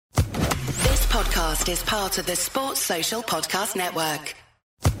podcast is part of the Sports Social Podcast Network.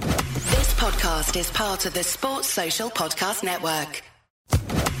 This podcast is part of the Sports Social Podcast Network.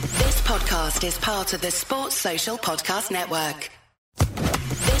 This podcast is part of the Sports Social Podcast Network.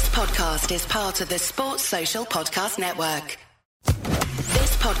 This podcast is part of the Sports Social Podcast Network.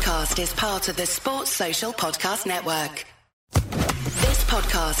 This podcast is part of the Sports Social Podcast Network. This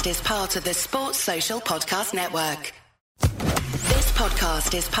podcast is part of the Sports Social Podcast Network. This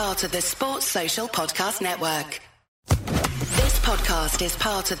podcast is part of the Sports Social Podcast Network. This podcast is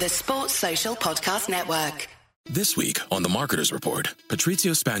part of the Sports Social Podcast Network. This week on The Marketer's Report,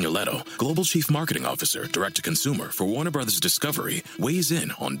 Patrizio Spagnoletto, Global Chief Marketing Officer, Direct-to-Consumer for Warner Brothers Discovery, weighs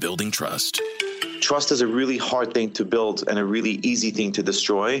in on building trust. Trust is a really hard thing to build and a really easy thing to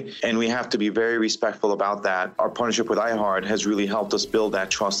destroy, and we have to be very respectful about that. Our partnership with iHeart has really helped us build that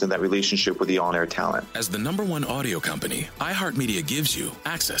trust and that relationship with the on-air talent. As the #1 audio company, iHeartMedia gives you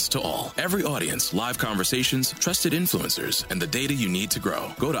access to all. Every audience, live conversations, trusted influencers, and the data you need to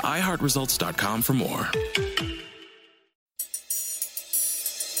grow. Go to iHeartResults.com for more.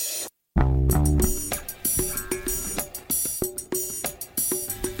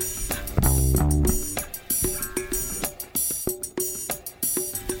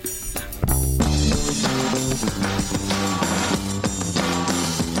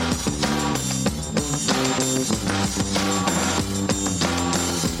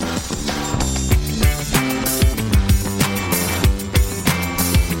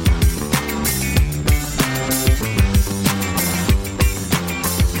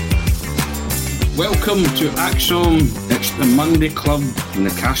 Welcome to Axom. It's the Monday Club and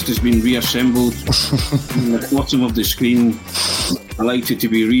the cast has been reassembled. On the bottom of the screen, delighted to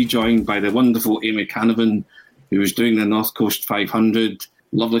be rejoined by the wonderful Amy Canavan, who is doing the North Coast 500.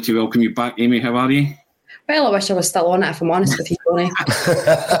 Lovely to welcome you back, Amy. How are you? Well, I wish I was still on it, if I'm honest with you, Tony.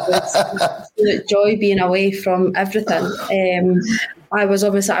 It's a joy being away from everything. I was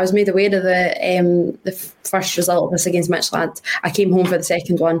made aware of the first result of this against Midtjylland. I came home for the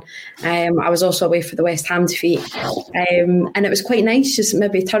second one. I was also away for the West Ham defeat. And it was quite nice just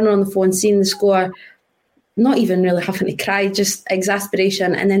maybe turning on the phone, seeing the score, not even really having to cry, just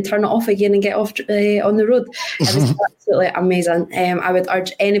exasperation, and then turn it off again and get off on the road. It was absolutely amazing. I would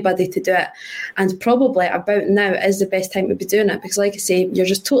urge anybody to do it. And probably about now is the best time to be doing it because, like I say, you're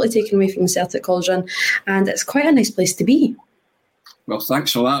just totally taken away from the Celtic cauldron and it's quite a nice place to be. Well,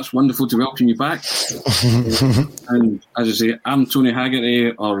 thanks for that. It's wonderful to welcome you back. And as I say, I'm Tony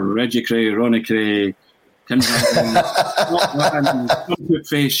Haggerty or Reggie Cray, Ronnie Cray, Tim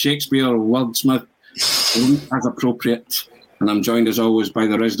Face, Shakespeare, wordsmith, as appropriate. And I'm joined as always by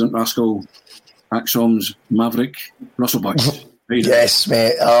the resident rascal, Axom's Maverick, Russell Boyce. Yes,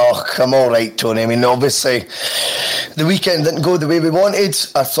 mate. Oh, I'm all right, Tony. I mean, obviously, the weekend didn't go the way we wanted.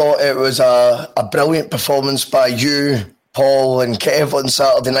 I thought it was a brilliant performance by you, Paul and Kev on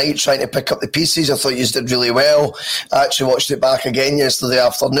Saturday night trying to pick up the pieces. I thought you did really well. I actually watched it back again yesterday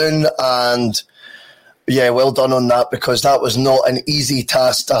afternoon and yeah, well done on that because that was not an easy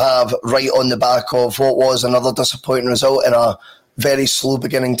task to have right on the back of what was another disappointing result in a very slow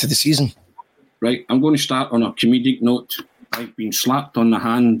beginning to the season. Right, I'm going to start on a comedic note. I've been slapped on the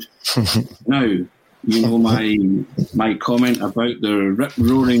hand. Now, you know my comment about the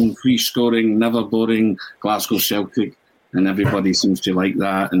rip-roaring, free-scoring, never boring Glasgow Celtic, and everybody seems to like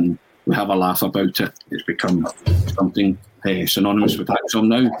that, and we have a laugh about it. It's become something synonymous with Axom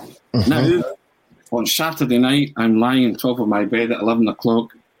now. Now, on Saturday night, I'm lying on top of my bed at 11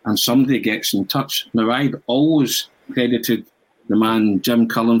 o'clock, and somebody gets in touch. Now, I'd always credited the man Jim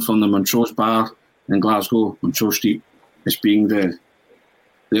Cullen from the Montrose Bar in Glasgow, Montrose Street, as being the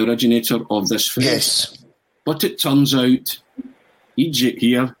originator of this phrase. Yes. But it turns out Egypt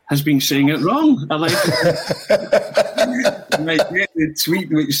here has been saying it wrong. I like it. And I get the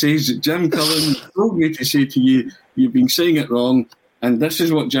tweet which says that Jim Cullen told me to say to you, you've been saying it wrong. And this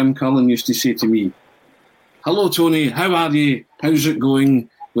is what Jim Cullen used to say to me. Hello, Tony. How are you? How's it going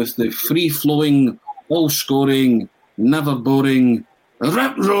with the free-flowing, all-scoring, never boring,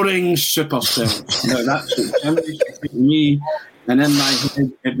 rip-roaring superstars? Now, that's what Jim used to say to me. And in my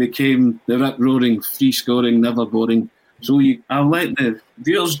head, it became the rip-roaring, free-scoring, never boring. So I'll let the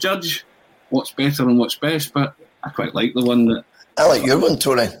viewers judge what's better and what's best, but I quite like the one that... I like your one,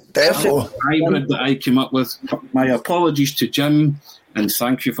 Tony. Definitely. Hybrid that I came up with. My apologies to Jim, and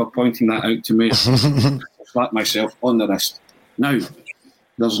thank you for pointing that out to me. I slapped myself on the wrist. Now,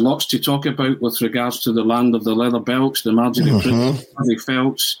 there's lots to talk about with regards to the land of the leather belts, the Marjorie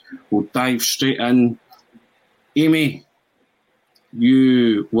Felts. We'll dive straight in. Amy,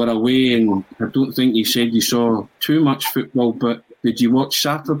 you were away, and I don't think you said you saw too much football, but did you watch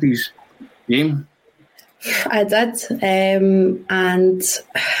Saturday's game? I did, and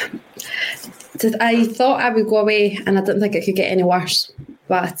I thought I would go away, and I didn't think it could get any worse.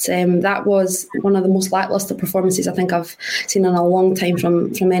 But that was one of the most lacklustre performances I think I've seen in a long time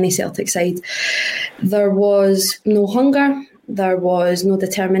from any Celtic side. There was no hunger, there was no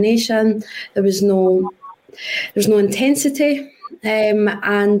determination, there was no intensity,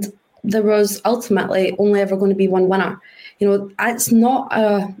 and there was ultimately only ever going to be one winner. It's not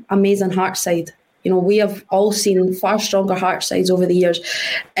an amazing Hearts side. We have all seen far stronger Hearts sides over the years.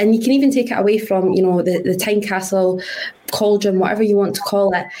 And you can even take it away from, the Tynecastle, Cauldron, whatever you want to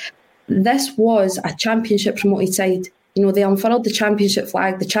call it. This was a championship promoted side. They unfurled the championship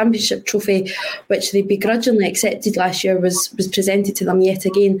flag, the championship trophy, which they begrudgingly accepted last year, was presented to them yet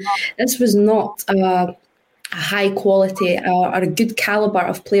again. This was not a high quality or a good calibre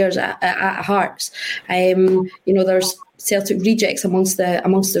of players at Hearts. There's Celtic rejects amongst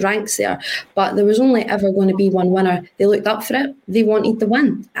the ranks there, but there was only ever going to be one winner. They looked up for it, they wanted the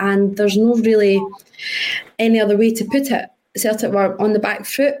win, and there's no really any other way to put it. Celtic were on the back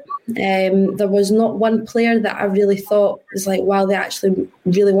foot. There was not one player that I really thought was like, wow, they actually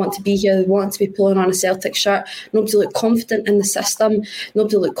really want to be here, they want to be pulling on a Celtic shirt. Nobody looked confident in the system,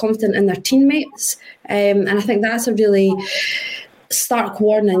 nobody looked confident in their teammates, and I think that's a really stark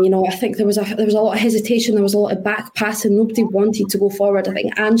warning. I think there was a lot of hesitation, there was a lot of back passing, nobody wanted to go forward. I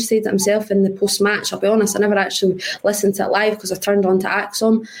think Ange said it himself in the post-match. I'll be honest, I never actually listened to it live because I turned on to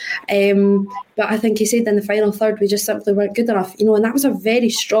Axon, but I think he said in the final third we just simply weren't good enough, and that was a very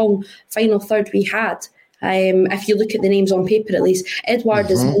strong final third we had. If you look at the names on paper, at least Edouard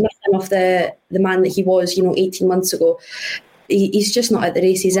is nothing of the man that he was 18 months ago. He's just not at the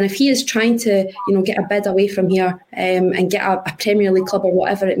races, and if he is trying to get a bid away from here and get a Premier League club or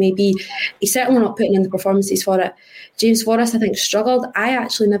whatever it may be, he's certainly not putting in the performances for it. James Forrest, I think, struggled. I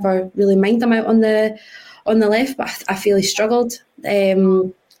actually never really mind him out on the left, but I feel he struggled.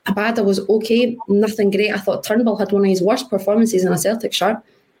 Abada was okay, nothing great. I thought Turnbull had one of his worst performances in a Celtic shirt.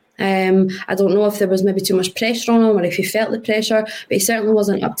 I don't know if there was maybe too much pressure on him or if he felt the pressure, but he certainly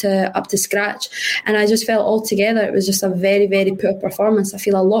wasn't up to scratch. And I just felt altogether it was just a very, very poor performance. I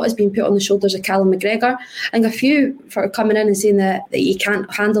feel a lot has been put on the shoulders of Callum McGregor. I think a few for coming in and saying that he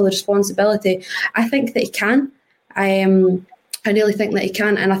can't handle the responsibility. I think that he can. I really think that he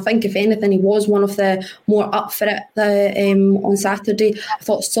can, and I think if anything he was one of the more up for it on Saturday. I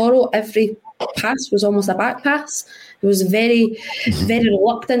thought Sorrow, every pass was almost a back pass. He was very, very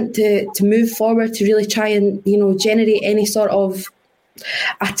reluctant to move forward to really try and generate any sort of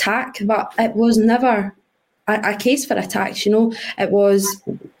attack, but it was never a case for attacks. It was,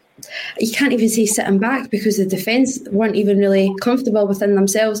 you can't even say sitting back because the defence weren't even really comfortable within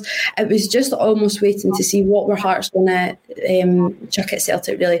themselves. It was just almost waiting to see what were Hearts going to chuck at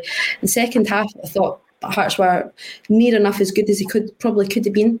Celtic, really. In the second half, I thought Hearts were near enough as good as they probably could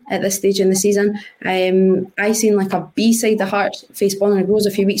have been at this stage in the season. I seen like a B side of Hearts face Bonner Rose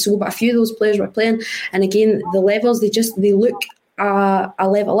a few weeks ago, but a few of those players were playing, and again the levels they look a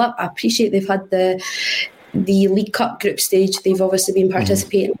level up. I appreciate they've had the League Cup group stage. They've obviously been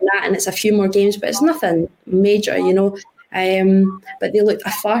participating in that, and it's a few more games, but it's nothing major, but they looked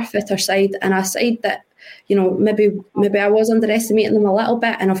a far fitter side, and a side that maybe I was underestimating them a little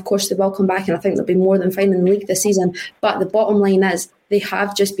bit, and of course they will come back, and I think they'll be more than fine in the league this season. But the bottom line is they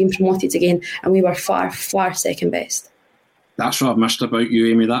have just been promoted again, and we were far, far second best. That's what I've missed about you,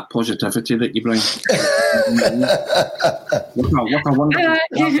 Amy, that positivity that you bring. what a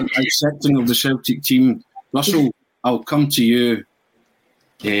wonderful accepting of the Celtic team. Russell, I'll come to you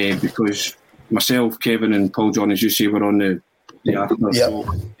because myself, Kevin and Paul John, as you say, were on the afternoon show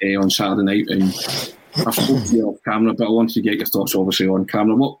on Saturday night, and I spoke to you off camera, but I wanted to get your thoughts obviously on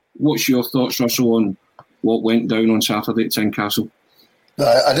camera. What's your thoughts, Russell, on what went down on Saturday at Tynecastle?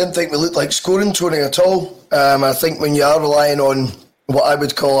 I didn't think we looked like scoring, Tony, at all. I think when you are relying on what I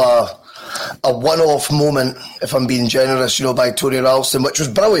would call a one-off moment, if I'm being generous, by Tony Ralston, which was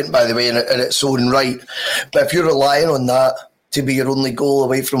brilliant, by the way, in its own right. But if you're relying on that to be your only goal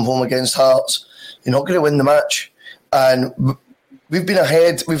away from home against Hearts, you're not going to win the match. And we've been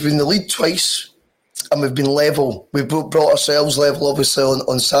ahead. We've been in the lead twice, and we've been level. We've brought ourselves level, obviously,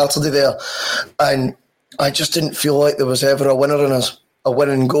 on Saturday there. And I just didn't feel like there was ever a winner in us, a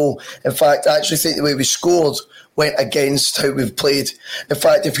winning goal. In fact, I actually think the way we scored went against how we've played. In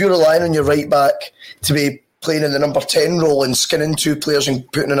fact, if you're relying on your right back to be playing in the number 10 role and skinning two players and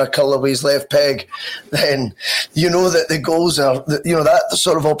putting in a Cullerway's left peg, then you know that the goals are, that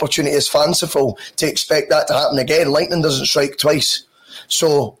sort of opportunity is fanciful to expect that to happen again. Lightning doesn't strike twice.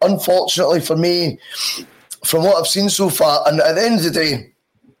 So, unfortunately for me, from what I've seen so far, and at the end of the day,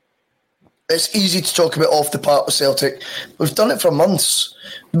 it's easy to talk about off the park with Celtic. We've done it for months.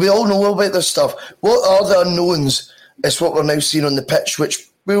 We all know about this stuff. What are the unknowns is what we're now seeing on the pitch, which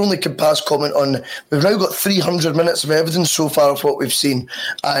we only can pass comment on. We've now got 300 minutes of evidence so far of what we've seen.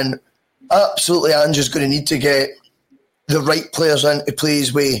 And absolutely, Ange's going to need to get the right players in to play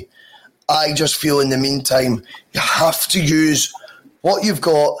his way. I just feel in the meantime, you have to use what you've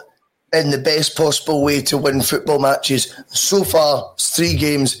got in the best possible way to win football matches. So far, it's 3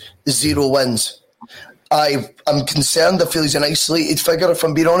 games, 0 wins. I'm concerned. I feel he's an isolated figure, if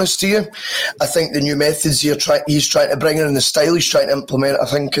I'm being honest to you. I think the new methods he's trying to bring in and the style he's trying to implement, I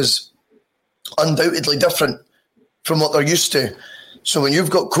think, is undoubtedly different from what they're used to. So when you've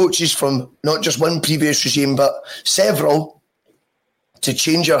got coaches from not just one previous regime, but several, to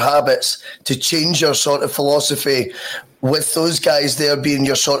change your habits, to change your sort of philosophy, with those guys there being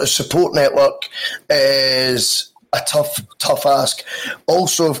your sort of support network, is a tough ask.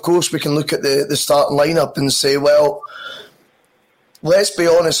 Also, of course, we can look at the starting lineup and say, well, let's be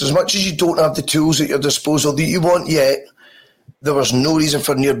honest, as much as you don't have the tools at your disposal that you want yet, there was no reason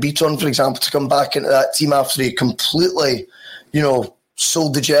for Nir Beaton, for example, to come back into that team after he completely,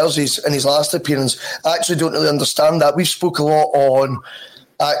 sold the jerseys in his last appearance. I actually don't really understand that. We've spoke a lot on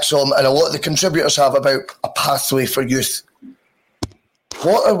Axom, and a lot of the contributors have, about a pathway for youth.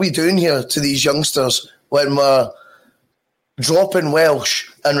 What are we doing here to these youngsters when we're dropping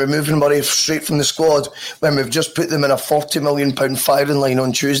Welsh and removing Murray straight from the squad when we've just put them in a £40 million firing line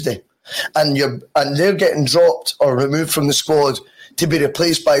on Tuesday? And they're getting dropped or removed from the squad to be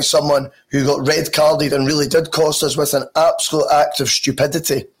replaced by someone who got red carded and really did cost us with an absolute act of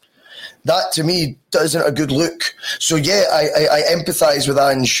stupidity. That, to me, isn't a good look. So, yeah, I empathise with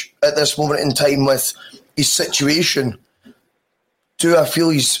Ange at this moment in time with his situation. Do I feel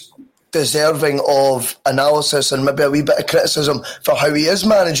he's deserving of analysis and maybe a wee bit of criticism for how he is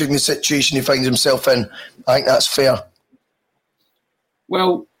managing the situation he finds himself in? I think that's fair.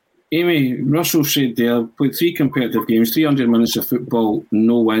 Well, Amy, Russell said there, played 3 competitive games, 300 minutes of football,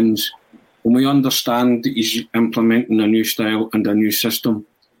 no wins. And we understand that he's implementing a new style and a new system.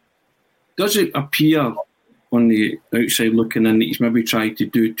 Does it appear on the outside looking in that he's maybe tried to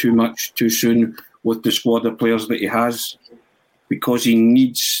do too much too soon with the squad of players that he has, because he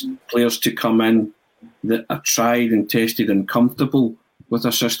needs players to come in that are tried and tested and comfortable with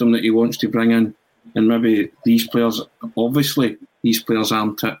a system that he wants to bring in? And maybe these players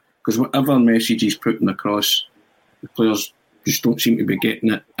aren't it, because whatever message he's putting across, the players just don't seem to be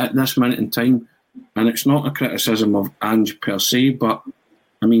getting it at this minute in time. And it's not a criticism of Ange per se, but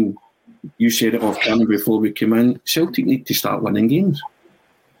I mean, you said it off camera before we came in, Celtic need to start winning games.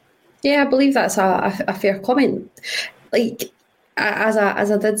 Yeah, I believe that's a fair comment. Like, as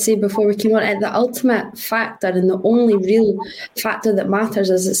I did say before we came on, the ultimate factor and the only real factor that matters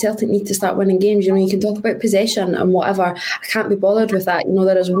is that Celtic need to start winning games. You can talk about possession and whatever. I can't be bothered with that.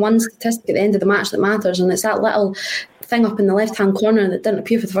 There is one statistic at the end of the match that matters, and it's that little thing up in the left-hand corner that didn't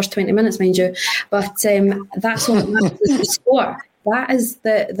appear for the first 20 minutes, mind you. But that's all that matters, is the score. That is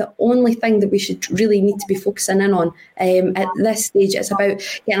the only thing that we should really need to be focusing in on at this stage. It's about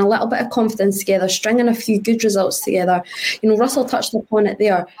getting a little bit of confidence together, stringing a few good results together. Russell touched upon it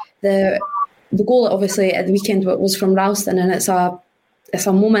there. The goal, obviously, at the weekend was from Ralston, and it's a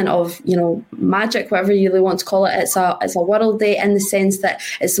moment of magic, whatever you really want to call it. It's a world day in the sense that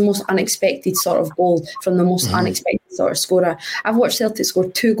it's the most unexpected sort of goal from the most unexpected sort of scorer. I've watched Celtic score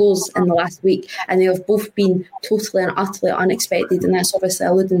 2 goals in the last week, and they have both been totally and utterly unexpected, and that's obviously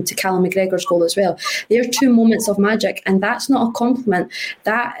alluding to Callum McGregor's goal as well. They're 2 moments of magic, and that's not a compliment.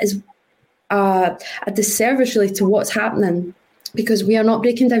 That is a disservice really to what's happening, because we are not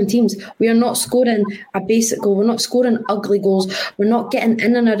breaking down teams. We are not scoring a basic goal. We're not scoring ugly goals. We're not getting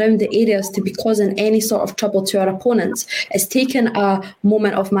in and around the areas to be causing any sort of trouble to our opponents. It's taken a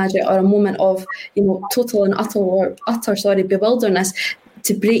moment of magic or a moment of total and utter bewilderness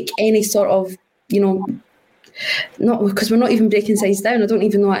to break any sort of not because we're not even breaking sides down. I don't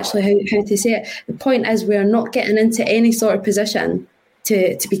even know actually how to say it. The point is, we are not getting into any sort of position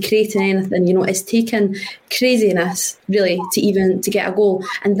to be creating anything. It's taken craziness really to get a goal,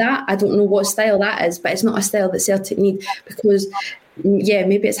 and that, I don't know what style that is, but it's not a style that Celtic need, because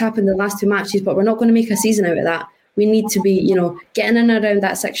maybe it's happened in the last 2 matches, but we're not going to make a season out of that. We need to be getting in and around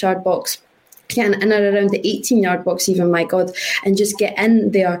that 6-yard box, getting in and around the 18-yard box even, my God, and just get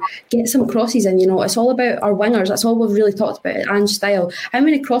in there, get some crosses in. It's all about our wingers. That's all we've really talked about, Ange style. How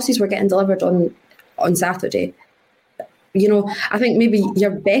many crosses were getting delivered on Saturday? I think maybe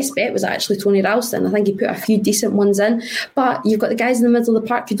your best bet was actually Tony Ralston. I think he put a few decent ones in, but you've got the guys in the middle of the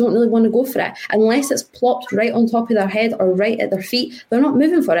park who don't really want to go for it unless it's plopped right on top of their head or right at their feet. They're not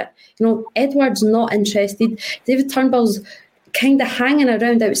moving for it. Edouard's not interested. David Turnbull's kind of hanging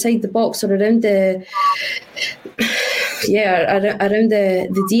around outside the box or around the around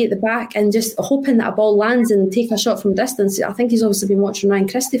the D at the back and just hoping that a ball lands and take a shot from distance. I think he's obviously been watching Ryan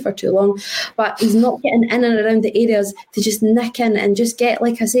Christie for too long, but he's not getting in and around the areas to just nick in and just get,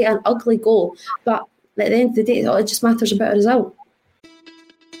 like I say, an ugly goal. But at the end of the day, it just matters about a result.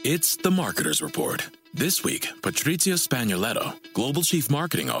 It's the Marketer's Report. This week, Patrizia Spagnoletto, Global Chief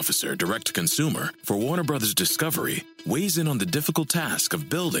Marketing Officer, Direct-to-Consumer for Warner Brothers Discovery, weighs in on the difficult task of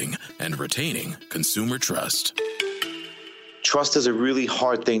building and retaining consumer trust. Trust is a really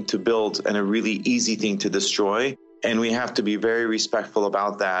hard thing to build and a really easy thing to destroy, and we have to be very respectful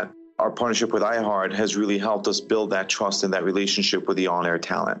about that. Our partnership with iHeart has really helped us build that trust and that relationship with the on-air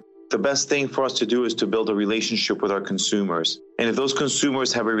talent. The best thing for us to do is to build a relationship with our consumers. And if those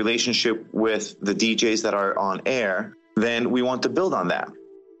consumers have a relationship with the DJs that are on air, then we want to build on that.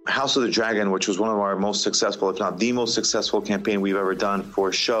 House of the Dragon, which was one of our most successful, if not the most successful campaign we've ever done for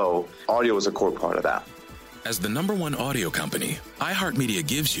a show, audio is a core part of that. As the #1 audio company, iHeartMedia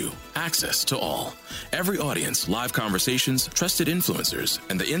gives you access to all. Every audience, live conversations, trusted influencers,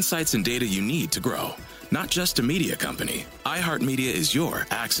 and the insights and data you need to grow. Not just a media company, iHeartMedia is your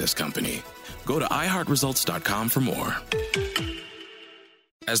access company. Go to iHeartResults.com for more.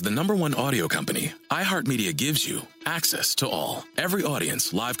 As the #1 audio company, iHeartMedia gives you access to all. Every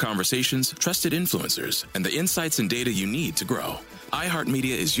audience, live conversations, trusted influencers, and the insights and data you need to grow.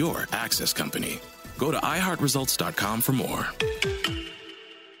 iHeartMedia is your access company. Go to iHeartResults.com for more.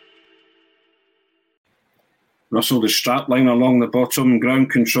 Russell, the strapline along the bottom, ground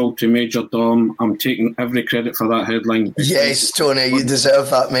control to Major Dom. I'm taking every credit for that headline. Yes, Tony, you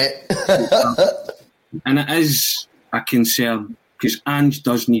deserve that, mate. And it is a concern because Ange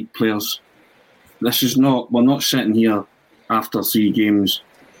does need players. We're not sitting here after 3 games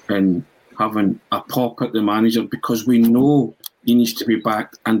and having a pop at the manager because we know he needs to be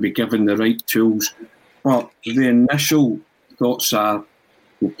backed and be given the right tools. But the initial thoughts are,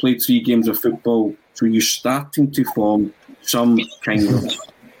 we've played 3 games of football, so you're starting to form some kind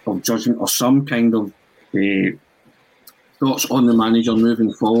of judgment or some kind of thoughts on the manager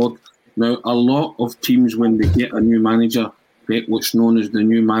moving forward. Now, a lot of teams, when they get a new manager, get what's known as the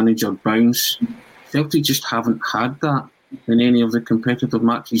new manager bounce. Celtic just haven't had that in any of the competitive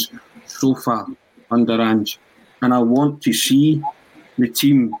matches so far under Ange. And I want to see the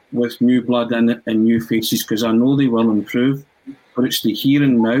team with new blood in it and new faces because I know they will improve. But it's the here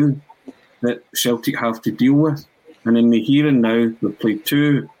and now that Celtic have to deal with. And in the here and now, they've played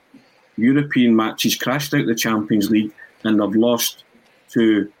 2 European matches, crashed out the Champions League, and they've lost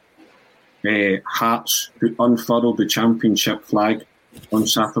to Hearts, who unfurled the championship flag on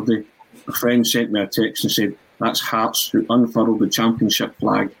Saturday. A friend sent me a text and said, that's Hearts who unfurled the championship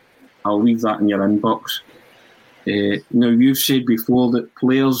flag. I'll leave that in your inbox. Now, you've said before that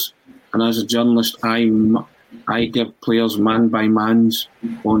players, and as a journalist, I give players man-by-mans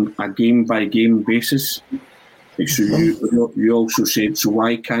on a game-by-game basis. So you also said, so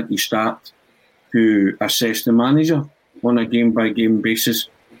why can't you start to assess the manager on a game-by-game basis?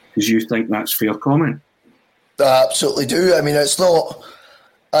 Because you think that's fair comment. I absolutely do. I mean, it's not...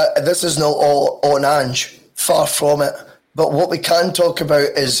 this is not all on Ange. Far from it. But what we can talk about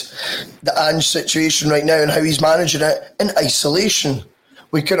is the Ange situation right now and how he's managing it in isolation.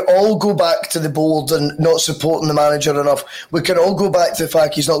 We can all go back to the board and not supporting the manager enough. We can all go back to the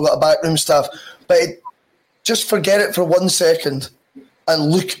fact he's not got a backroom staff. But just forget it for 1 second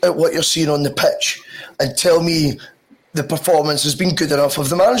and look at what you're seeing on the pitch and tell me the performance has been good enough of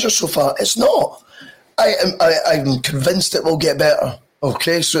the manager so far. It's not. I'm convinced it will get better.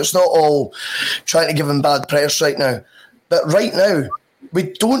 Okay, so it's not all trying to give him bad press right now. But right now,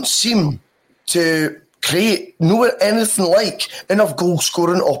 we don't seem to create anything like enough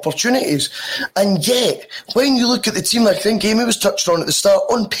goal-scoring opportunities. And yet, when you look at the team, like I think Amy was touched on at the start,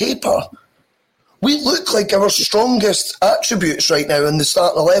 on paper, we look like our strongest attributes right now in the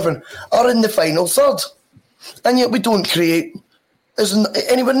starting 11 are in the final third. And yet we don't create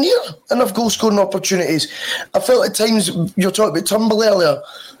anywhere near enough goal-scoring opportunities. I felt at times, you were talking about Turnbull earlier,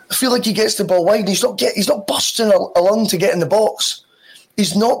 I feel like he gets the ball wide and he's not busting along to get in the box.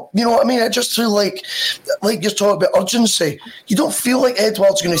 He's not, you know what I mean? I just feel like you're talking about urgency. You don't feel like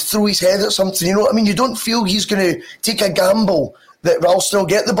Edouard's going to throw his head at something, you know what I mean? You don't feel he's going to take a gamble that Ralston will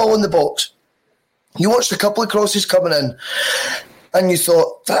get the ball in the box. You watched a couple of crosses coming in and you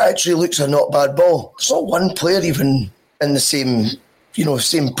thought, that actually looks a not bad ball. There's not one player even in the same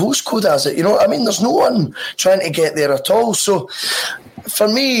postcode as it. You know what I mean? There's no one trying to get there at all. So for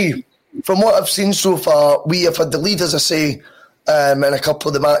me, from what I've seen so far, we have had the lead, as I say, in a couple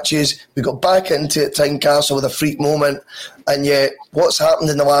of the matches. We got back into it, Tynecastle, with a freak moment, and yet what's happened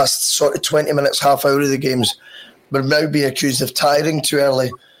in the last sort of 20 minutes, half hour of the games, we're now being accused of tiring too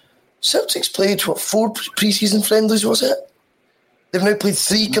early. Celtic's played, 4 pre-season friendlies, was it? They've now played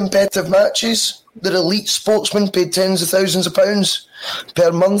 3 competitive matches. They're elite sportsmen, paid tens of thousands of pounds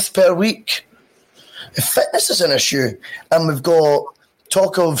per month, per week. If fitness is an issue, and we've got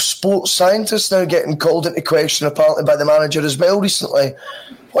talk of sports scientists now getting called into question, apparently by the manager as well recently,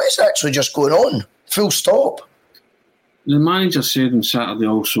 what is actually just going on? Full stop. The manager said on Saturday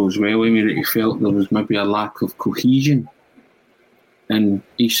also as well, Amy, that he felt there was maybe a lack of cohesion. And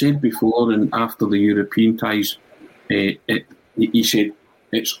he said before and after the European ties, he said,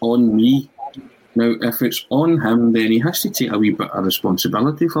 it's on me. Now, if it's on him, then he has to take a wee bit of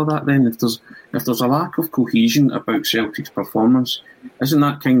responsibility for that then. If there's a lack of cohesion about Celtic's performance, isn't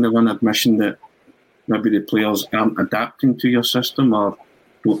that kind of an admission that maybe the players aren't adapting to your system or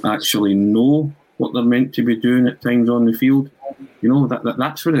don't actually know what they're meant to be doing at times on the field? You know,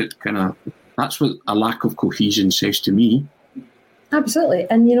 that's what a lack of cohesion says to me. Absolutely.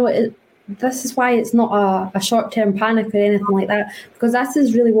 And, you know, this is why it's not a short-term panic or anything like that, because that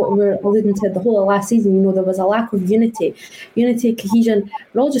is really what we're alluding to the whole of last season. You know, there was a lack of unity, cohesion.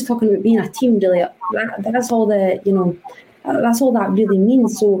 We're all just talking about being a team, really. That's all that's all that really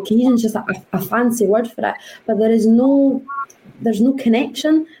means. So cohesion is just a fancy word for it, but there's no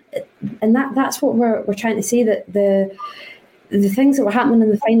connection, and that's what we're trying to say, that the things that were happening in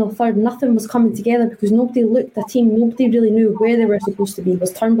the final third, nothing was coming together because nobody looked a team. Nobody really knew where they were supposed to be.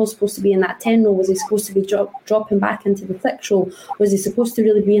 Was Turnbull supposed to be in that 10 role? Was he supposed to be dropping back into the flick role? Was he supposed to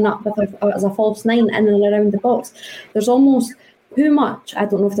really be up as a false 9 in and around the box? There's almost too much. I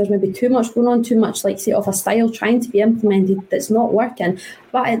don't know if there's maybe too much going on, too much, like, say, of a style trying to be implemented that's not working.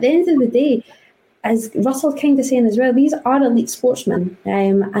 But at the end of the day, as Russell kind of saying as well, these are elite sportsmen,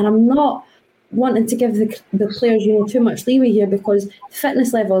 and I'm not wanting to give the players, you know, too much leeway here, because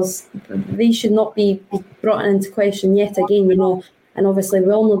fitness levels, they should not be brought into question yet again, you know. And obviously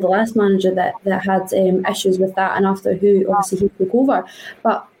we all know the last manager that had issues with that, and after who obviously he took over.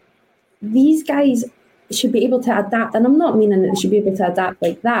 But these guys should be able to adapt, and I'm not meaning that they should be able to adapt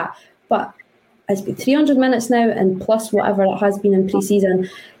like that, but it's been 300 minutes now, and plus whatever it has been in pre-season,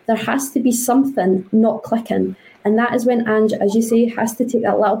 there has to be something not clicking. And that is when Ange, as you say, has to take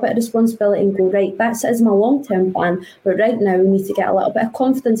that little bit of responsibility and go, right, that is my long-term plan, but right now we need to get a little bit of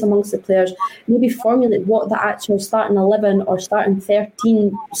confidence amongst the players, maybe formulate what the actual starting 11 or starting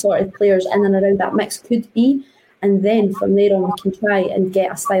 13 sort of players in and around that mix could be, and then from there on we can try and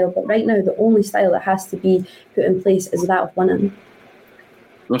get a style. But right now the only style that has to be put in place is that of winning.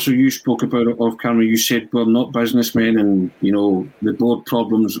 Russell, you spoke about it off camera. You said we're not businessmen, and, you know, the board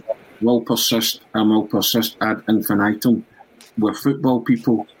problems will persist and will persist ad infinitum. We're football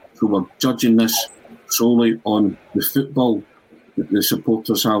people, so we're judging this solely on the football that the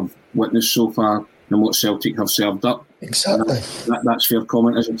supporters have witnessed so far and what Celtic have served up. Exactly. That's fair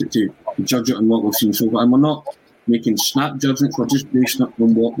comment, isn't it, to judge it on what we've seen so far. And we're not making snap judgments, we're just basing it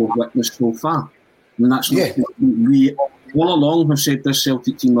on what we've witnessed so far. And that's not, we all along have said this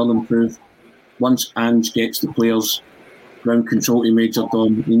Celtic team will improve once Ange gets the players ground control to Major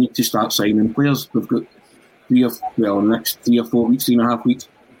Dom. We need to start signing players. We've got next 3 or 4 weeks, 3.5 weeks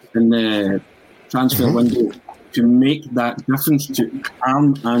in the transfer window to make that difference, to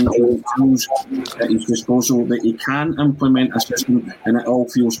arm and tools at his disposal, that he can implement a system and it all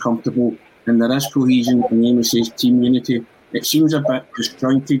feels comfortable and there is cohesion, and Amy says team unity. It seems a bit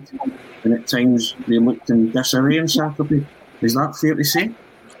disjointed, and at times they looked in disarray on Saturday. Is that fair to say?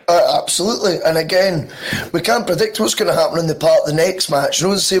 Absolutely. And again, we can't predict what's going to happen in the part of the next match. No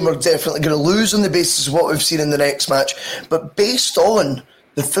one's saying we're definitely going to lose on the basis of what we've seen in the next match, but based on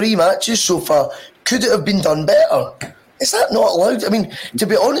the 3 matches so far, could it have been done better? Is that not allowed? I mean, to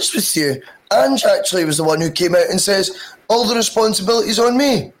be honest with you, Ange actually was the one who came out and says, all the responsibility's on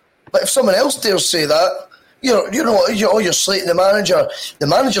me. But if someone else dares say that, you're slating the manager. The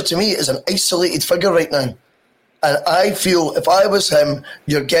manager, to me, is an isolated figure right now. And I feel if I was him,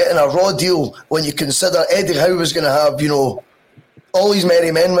 you're getting a raw deal when you consider Eddie Howe was going to have, you know, all these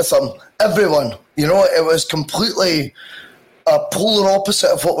merry men with him. Everyone. You know, it was completely a polar opposite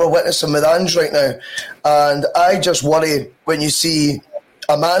of what we're witnessing with Ange right now. And I just worry when you see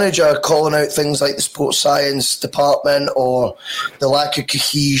a manager calling out things like the sports science department or the lack of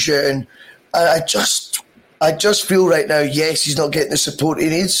cohesion. And I just feel right now, yes, he's not getting the support he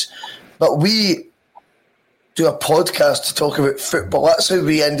needs, but we do a podcast to talk about football. That's how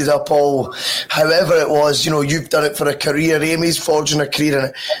we ended up all, however it was. You know, you've done it for a career, Amy's forging a career in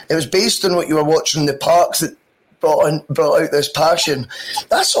it. It was based on what you were watching in the parks that brought out this passion.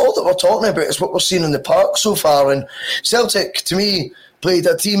 That's all that we're talking about, is what we're seeing in the park so far. And Celtic, to me, played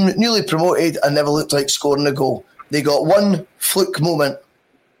a team newly promoted and never looked like scoring a goal. They got one fluke moment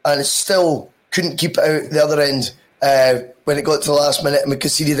and still couldn't keep it out the other end when it got to the last minute, and we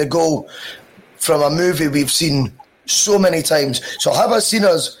conceded a goal from a movie we've seen so many times. So have I seen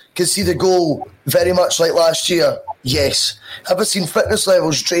us concede a goal very much like last year? Yes. Have I seen fitness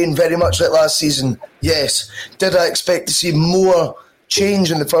levels drain very much like last season? Yes. Did I expect to see more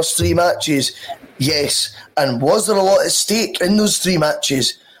change in the first 3 matches? Yes. And was there a lot at stake in those 3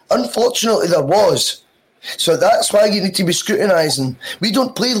 matches? Unfortunately, there was. So that's why you need to be scrutinising. We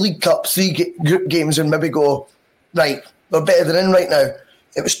don't play League Cup 3 group games and maybe go, right, we're better than in right now.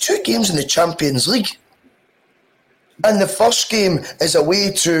 It was 2 games in the Champions League. And the first game is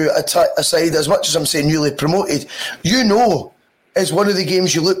away to a side, as much as I'm saying newly promoted, you know, is one of the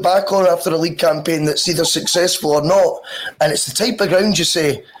games you look back on after a league campaign that's either successful or not. And it's the type of ground you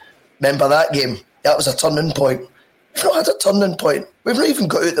say, remember that game? That was a turning point. We've not had a turning point. We've not even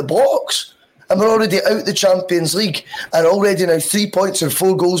got out the blocks. And we're already out the Champions League and already now 3 points and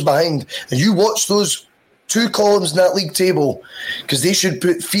 4 goals behind. And you watch those 2 columns in that league table, because they should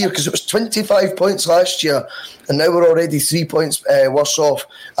put fear, because it was 25 points last year and now we're already 3 points worse off.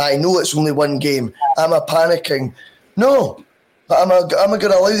 I know it's only 1 game. Am I panicking? No. But am I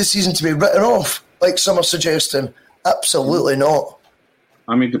going to allow the season to be written off like some are suggesting? Absolutely not.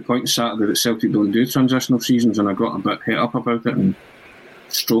 I made the point Saturday that Celtic don't do transitional seasons, and I got a bit het up about it and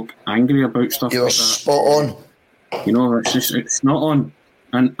stroke angry about stuff. You're like that. spot on. You know, it's not on.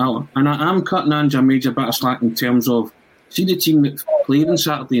 And I am cutting Ange a major bit of slack in terms of, see the team that played on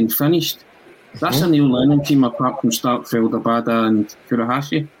Saturday and finished? That's a Neil Lennon team apart from Starkveld, Abada and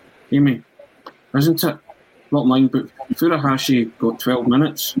Furuhashi, Amy, isn't it? Not mine, but Furuhashi got 12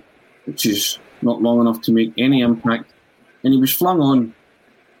 minutes, which is not long enough to make any impact. And he was flung on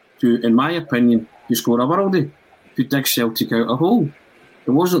to, in my opinion, to score a worldie, to dig Celtic out a hole.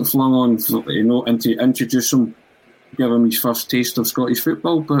 It wasn't flung on, and to introduce him, give him his first taste of Scottish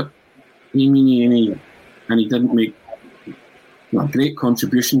football, but he didn't make a great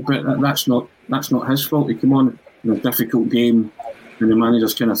contribution, but that's not his fault. He came on in a difficult game and the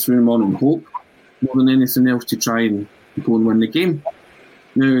managers kind of threw him on in hope more than anything else to try and go and win the game.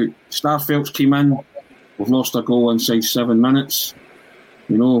 Now, Starfelt came in, we've lost a goal inside 7 minutes.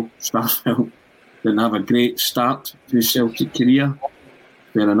 You know, Starfelt didn't have a great start to his Celtic career.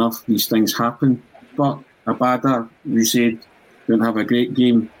 Fair enough, these things happen, but Abada, we said, didn't have a great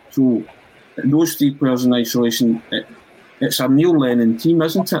game. So those 3 players in isolation, it's a Neil Lennon team,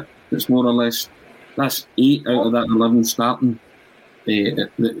 isn't it? It's more or less, that's 8 out of that 11 starting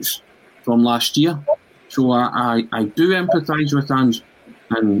that's from last year. So I do empathise with Ange,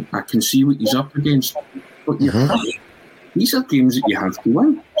 and I can see what he's up against. But these are games that you have to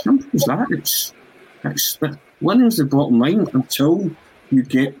win. Simple as that. Winning's the bottom line until you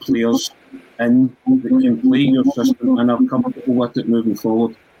get players in that can play your system and are comfortable with it moving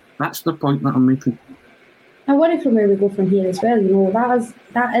forward. That's the point that I'm making. I worry from where we go from here as well. You know,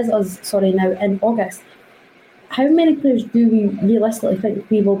 that is us now in August. How many players do we realistically think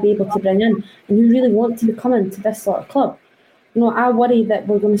we will be able to bring in and who really want to be coming to this sort of club? You know, I worry that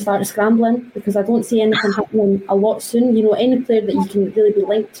we're going to start scrambling because I don't see anything happening a lot soon. You know, any player that you can really be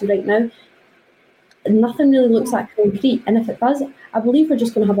linked to right now, nothing really looks that concrete. And if it does, I believe we're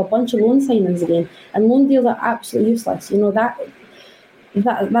just going to have a bunch of loan signings again. And loan deals are absolutely useless. You know,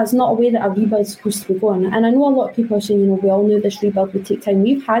 that's not a way that a rebuild is supposed to be going. And I know a lot of people are saying, you know, we all knew this rebuild would take time.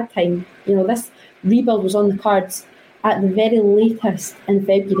 We've had time. You know, this rebuild was on the cards at the very latest in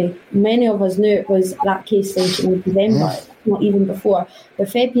February. Many of us knew it was that case in December, not even before.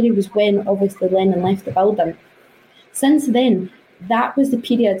 But February was when, obviously, Lennon left the building. Since then, that was the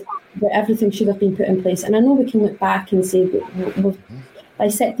period where everything should have been put in place. And I know we can look back and say we've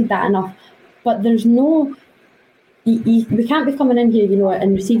dissected that enough, but there's no... we can't be coming in here, you know,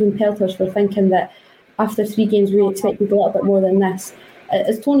 and receiving pelters for thinking that after 3 games we expected a little bit more than this.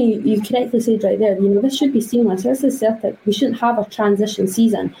 As Tony, you correctly said right there, you know, this should be seamless. This is Celtic. We shouldn't have a transition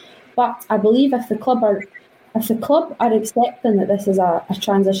season. But I believe if the club are accepting that this is a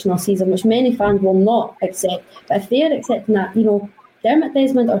transitional season, which many fans will not accept, but if they are accepting that, you know, Dermot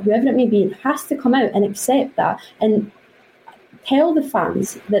Desmond or whoever it may be has to come out and accept that and tell the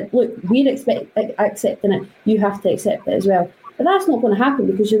fans that, look, we're accepting it, you have to accept it as well. But that's not going to happen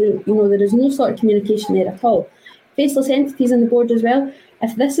because, you know, there is no sort of communication there at all. Faceless entities on the board as well.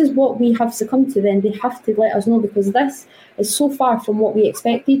 if this is what we have succumbed to, then they have to let us know, because this is so far from what we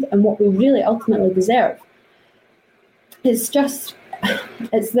expected and what we really ultimately deserve. It's just,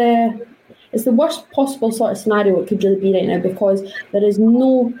 it's the worst possible sort of scenario it could really be right now, because there is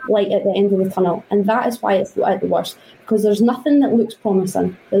no light at the end of the tunnel, and that is why it's at the worst, because there's nothing that looks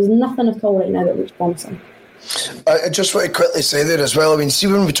promising. There's nothing at all right now that looks promising. I just want to quickly say there as well, I mean, see,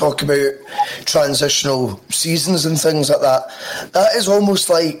 when we talk about transitional seasons and things like that, that is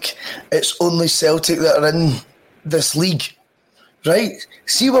almost like it's only Celtic that are in this league, right?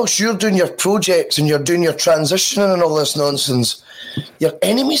 See, whilst you're doing your projects and you're doing your transitioning and all this nonsense, your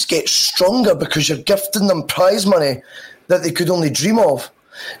enemies get stronger because you're gifting them prize money that they could only dream of.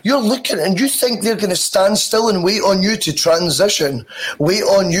 You're looking and you think they're going to stand still and wait on you to transition, wait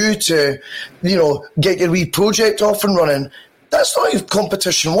on you to, get your wee project off and running. That's not how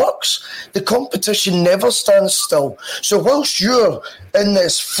competition works. The competition never stands still. So whilst you're in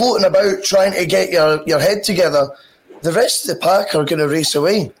this floating about trying to get your head together, the rest of the pack are going to race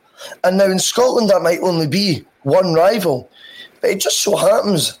away. And now in Scotland that might only be one rival. But it just so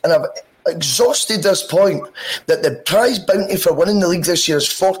happens, and I've exhausted this point, that the prize bounty for winning the league this year is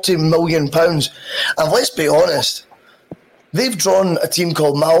 £40 million. And let's be honest, they've drawn a team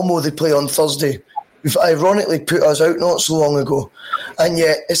called Malmo. They play on Thursday, who've ironically put us out not so long ago, and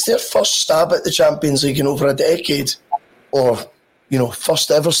yet it's their first stab at the Champions League in over a decade, or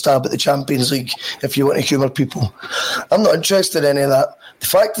first ever stab at the Champions League, if you want to humour people. I'm not interested in any of that. The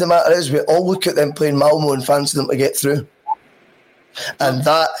fact of the matter is, we all look at them playing Malmo and fancy them to get through, and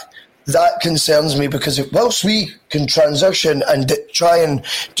that concerns me, because whilst we can transition and try and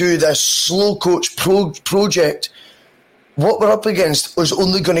do this slow coach project, what we're up against is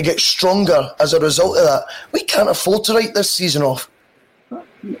only going to get stronger as a result of that. We can't afford to write this season off.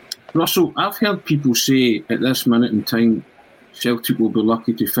 Russell, I've heard people say at this minute in time, Celtic will be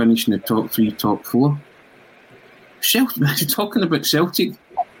lucky to finish in the top 3, top 4. Talking about Celtic,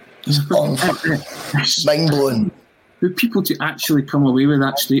 mind-blowing. For people to actually come away with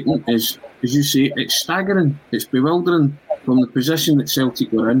that statement is, as you say, it's staggering, it's bewildering from the position that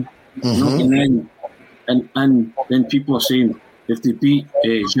Celtic were in. Mm-hmm. And then people are saying if they beat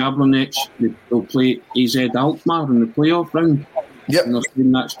Jablonec, they'll play AZ Alkmaar in the playoff round. Yep. And they're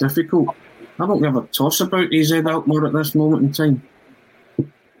saying that's difficult. I don't give a toss about AZ Alkmaar at this moment in time.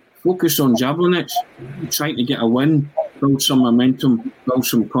 Focus on Jablonec, trying to get a win, build some momentum, build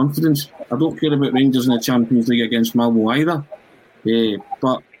some confidence. I don't care about Rangers in the Champions League against Malmo either.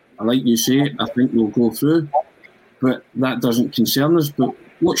 But like you say, I think we'll go through. But that doesn't concern us. But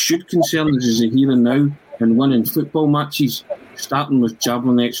what should concern us is the here and now and winning football matches, starting with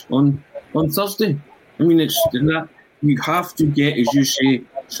Jablonec on Thursday. I mean, it's that you have to get, as you say,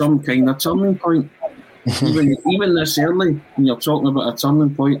 some kind of turning point. Even this early, when you're talking about a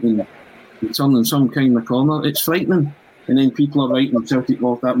turning point and you're turning some kind of corner, it's frightening. And then people are writing Celtic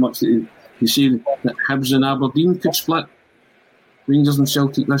off that much that they say that Hibs and Aberdeen could split Rangers and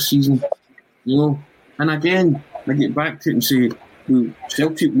Celtic this season. And again, I get back to it and say, well,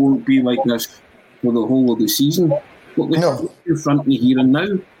 Celtic won't be like this for the whole of the season. But we have in front of me here and now.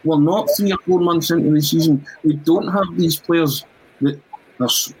 We're not 3 or 4 months into the season. We don't have these players that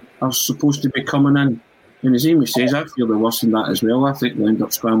are supposed to be coming in. And as Amy says, I feel they're worse than that as well. I think they'll end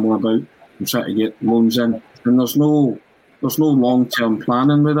up scrambling about and trying to get loans in. And there's no long-term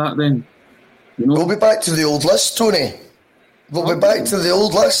planning with that then. We'll be back to the old list, Tony. We'll be back to the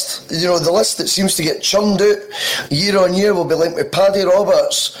old list. The list that seems to get churned out year on year. We'll be linked with Paddy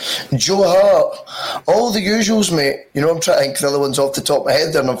Roberts, Joe Hart, all the usuals, mate. I'm trying to think of the other ones off the top of my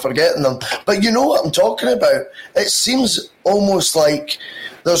head there and I'm forgetting them. But you know what I'm talking about. It seems almost like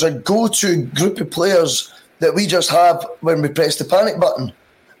there's a go-to group of players that we just have when we press the panic button.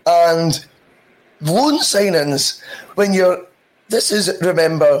 And loan signings,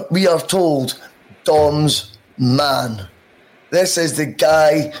 remember, we are told Dom's man. This is the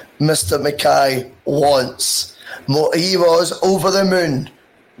guy Mr. Mackay wants. He was over the moon.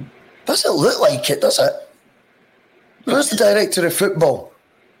 Doesn't look like it, does it? Where's the director of football?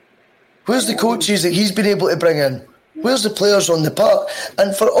 Where's the coaches that he's been able to bring in? Where's the players on the park?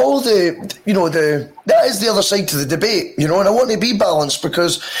 And for all that is the other side to the debate, and I want to be balanced,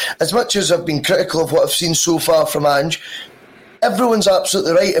 because as much as I've been critical of what I've seen so far from Ange, everyone's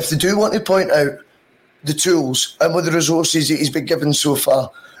absolutely right if they do want to point out the tools and with the resources that he's been given so far.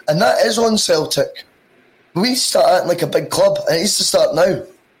 And that is on Celtic. We need to start acting like a big club, and it needs to start now.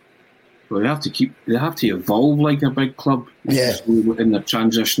 Well, they have to evolve like a big club. Yeah. In the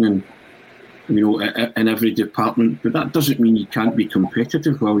transitioning, in every department. But that doesn't mean you can't be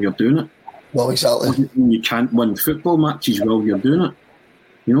competitive while you're doing it. Well, exactly. It doesn't mean you can't win football matches while you're doing it.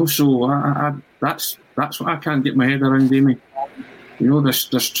 So that's what I can't get my head around, Amy.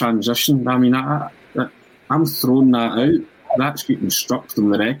 This transition. I mean, I'm throwing that out. That's getting struck from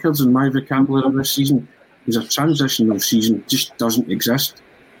the records in my vocabulary this season. Is a transitional season just doesn't exist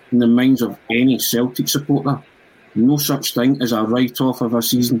in the minds of any Celtic supporter. No such thing as a write-off of a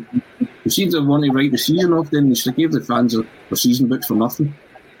season. You see, they want to write the season off, then they should give the fans a season book for nothing.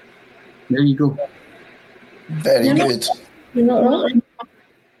 There you go. Very good. You're not wrong.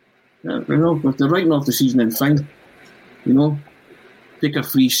 If they're writing off the season, then fine. Take a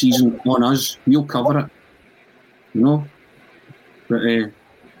free season on us. We'll cover it. But what do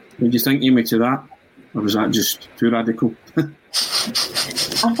you think, Amy, to that? Or was that just too radical? I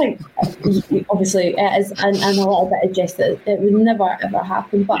think, obviously, it is, and a little bit of jest that it would never, ever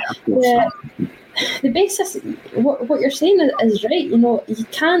happen. But the basis, what you're saying is right. You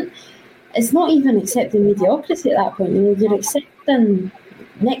can't, it's not even accepting mediocrity at that point. You're accepting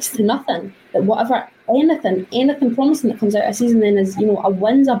next to nothing. That whatever, anything promising that comes out of a season then is, a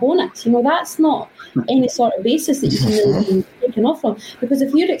win's a bonus. That's not any sort of basis that you can really be taken off from. Because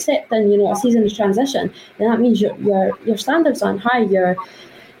if you're accepting, a season of transition, then that means your standards aren't high. You're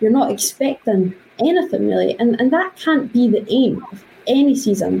not expecting anything really, and that can't be the aim of any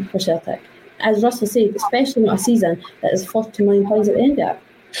season for Celtic. As Russell said, especially not a season that is £40 million at the end of it.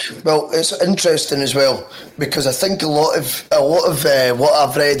 Well, it's interesting as well because I think a lot of what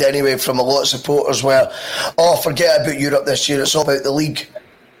I've read anyway from a lot of supporters were, forget about Europe this year, it's all about the league.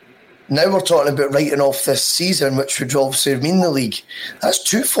 Now we're talking about writing off this season, which would obviously mean the league. That's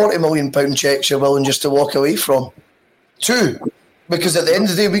two £40 million checks you're willing just to walk away from. Two. Because at the end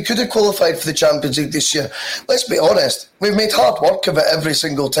of the day, we could have qualified for the Champions League this year. Let's be honest. We've made hard work of it every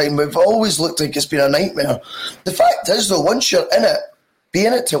single time. We've always looked like it's been a nightmare. The fact is, though, once you're in it, be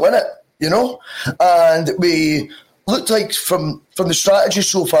in it to win it, And we looked like from the strategy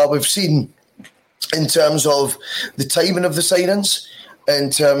so far we've seen in terms of the timing of the signings, in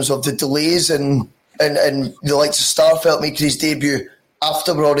terms of the delays and the likes of Starfelt making his debut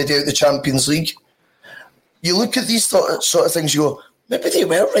after we're already out the Champions League. You look at these sort of things, you go, maybe they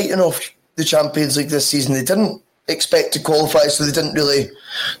were writing off the Champions League this season. They didn't expect to qualify, so they didn't really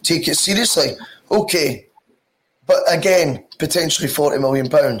take it seriously. Okay. But again, potentially £40 million.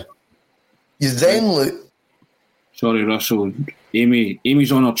 You then look. Sorry, Russell.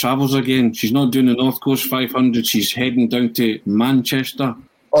 Amy's on her travels again. She's not doing the North Coast 500. She's heading down to Manchester.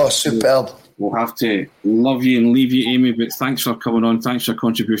 Oh, superb. We'll have to love you and leave you, Amy, but thanks for coming on. Thanks for your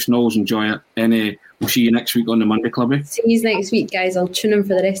contribution. Always enjoy it. And we'll see you next week on the Monday Club. See you next week, guys. I'll tune in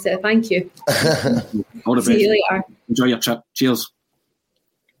for the rest of it. Thank you. All the best. See you later. Enjoy your trip. Cheers.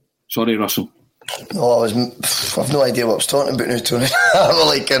 Sorry, Russell. No, I've no idea what I was talking about now, Tony.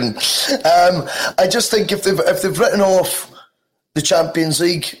 I just think if they've written off the Champions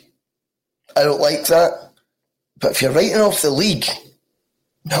League, I don't like that. But if you're writing off the league,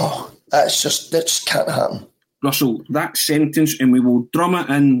 no, that just can't happen. Russell, that sentence, and we will drum it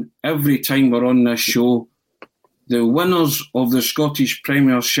in every time we're on this show. The winners of the Scottish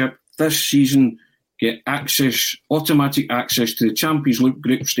Premiership this season get automatic access to the Champions League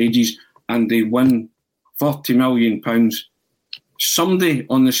group stages, and they win £40 million. Somebody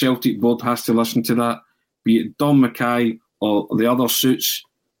on the Celtic board has to listen to that, be it Don Mackay or the other suits,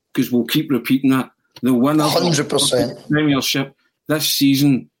 because we'll keep repeating that. The winners 100%. of the Premiership this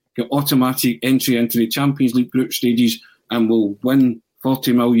season get automatic entry into the Champions League group stages and will win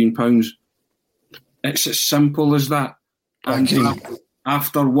 £40 million. It's as simple as that. And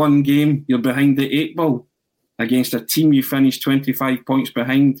after one game, you're behind the 8 ball against a team you finished 25 points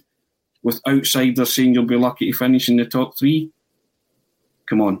behind, with outsiders saying you'll be lucky to finish in the top 3.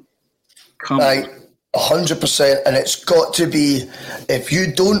 Come on. Right, 100%. And it's got to be, if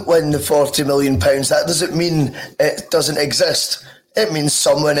you don't win the £40 million, that doesn't mean it doesn't exist. It means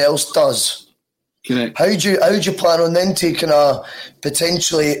someone else does. Correct. How do you plan on then taking a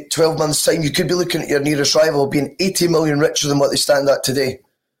potentially 12 months' time? You could be looking at your nearest rival being 80 million richer than what they stand at today.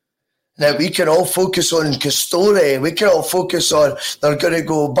 Now, we can all focus on Castore. We can all focus on they're going to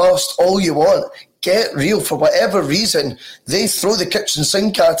go bust, all you want. Get real. For whatever reason, they throw the kitchen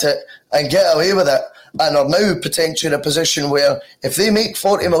sink at it and get away with it, and are now potentially in a position where if they make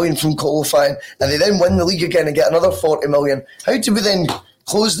 40 million from qualifying and they then win the league again and get another 40 million, how do we then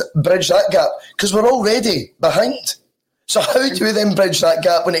bridge that gap? Because we're already behind. So how do we then bridge that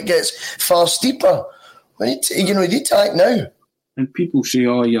gap when it gets far steeper? We need to act now. And people say,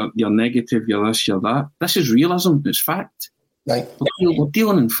 oh, you're negative, you're this, you're that. This is realism. It's fact. Right. We're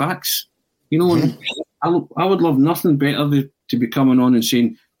dealing in facts. And I would love nothing better to be coming on and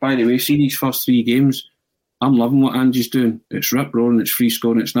saying, by the way, see these first 3 games, I'm loving what Ange's doing. It's rip-roaring, it's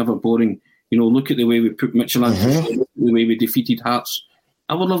free-scoring, it's never boring. Look at the way we put Mitchell in, look at the way we defeated Hearts.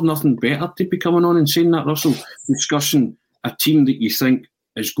 I would love nothing better to be coming on and saying that, Russell, discussing a team that you think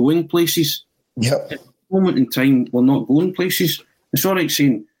is going places. Yep. At the moment in time, we're not going places. It's all right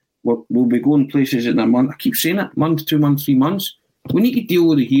saying we'll be going places in a month. I keep saying it, month, 2 months, 3 months. We need to deal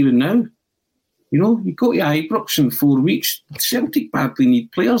with the here and now. You go to Ibrox in 4 weeks. Celtic badly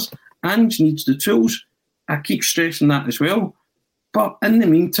need players. Ange needs the tools. I keep stressing that as well. But in the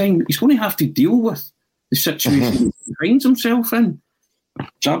meantime, he's going to have to deal with the situation he finds himself in.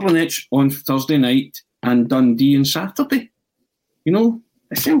 Jablonec on Thursday night and Dundee on Saturday.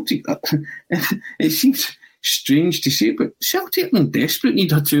 Celtic, it seems strange to say, but Celtic are desperate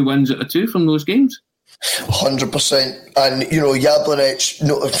need 2 wins out of 2 from those games. 100%. And,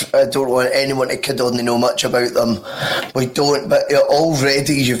 Jablonec, I don't want anyone to kid on they know much about them. We don't, but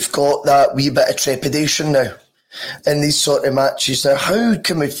already you've got that wee bit of trepidation now in these sort of matches. Now, how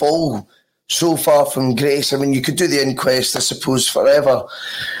can we fall so far from grace? I mean, you could do the inquest, I suppose, forever.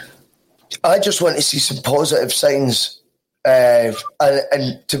 I just want to see some positive signs. And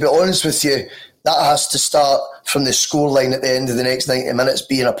to be honest with you, that has to start from the scoreline at the end of the next 90 minutes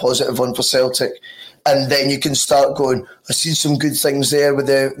being a positive one for Celtic. And then you can start going, I've seen some good things there with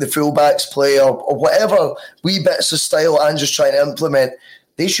the fullbacks play or whatever wee bits of style Andrew's trying to implement.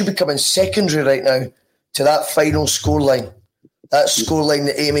 They should be coming secondary right now to that final scoreline. That scoreline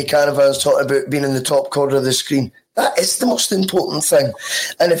that Amy Canavan is talking about being in the top corner of the screen. That is the most important thing.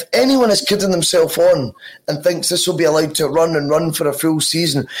 And if anyone is kidding themselves on and thinks this will be allowed to run for a full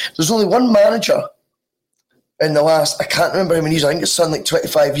season, there's only one manager in the last, I can't remember how many years, I think it's something like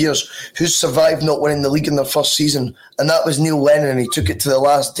 25 years, who's survived not winning the league in their first season. And that was Neil Lennon. He took it to the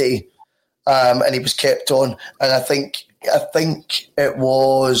last day and he was kept on. And I think it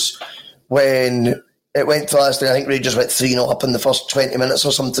was when it went to last day, I think Rangers went 3-0 up in the first 20 minutes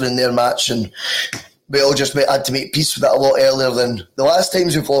or something in their match. And we all just had to make peace with that a lot earlier than the last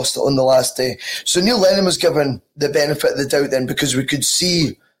times we've lost it on the last day. So Neil Lennon was given the benefit of the doubt then because we could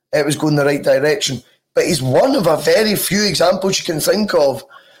see it was going the right direction. But he's one of a very few examples you can think of.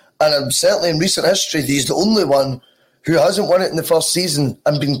 And certainly in recent history, he's the only one who hasn't won it in the first season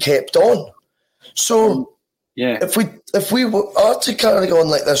and been kept on. So yeah, if we are to carry on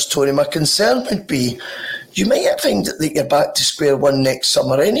like this, Tony, my concern would be you might find that you're back to square one next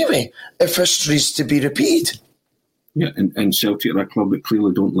summer anyway, if history's to be repeated. Yeah, and Celtic are a club that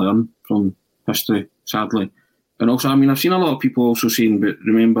clearly don't learn from history, sadly. And also, I mean, I've seen a lot of people also saying, but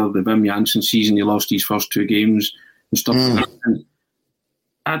remember the Wim Jansen season, he lost his first 2 games and stuff like that.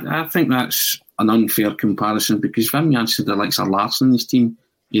 And I think that's an unfair comparison because Wim Jansen had the likes of Larsson in his team.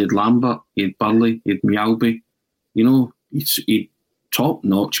 He had Lambert, he had Burley, he had Mjällby. He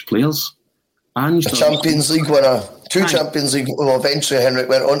top-notch players. A Champions League winner, 2 Champions League. Well, eventually Henrik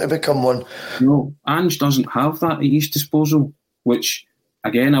went on to become one. No, Ange doesn't have that at his disposal, which...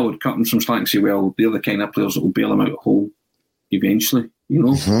 Again, I would cut him some slack and say, well, they're the kind of players that will bail him out whole eventually, He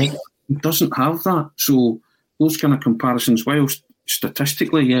doesn't have that. So those kind of comparisons, while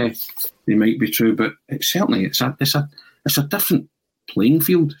statistically, yeah, they might be true, but it's a different playing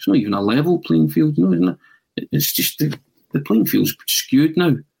field. It's not even a level playing field, isn't it? It's just the playing field's skewed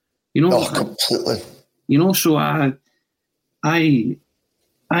now, Oh, completely. So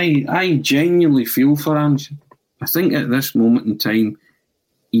I genuinely feel for Ange. I think at this moment in time,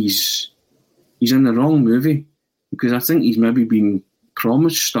 he's in the wrong movie because I think he's maybe been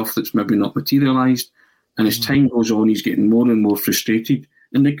promised stuff that's maybe not materialised, and as time goes on, he's getting more and more frustrated.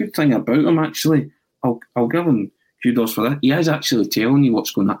 And the good thing about him, actually, I'll give him kudos for that. He is actually telling you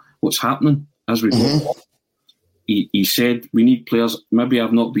what's happening as we go on. He said we need players. Maybe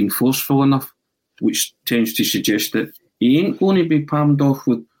I've not been forceful enough, which tends to suggest that he ain't going to be palmed off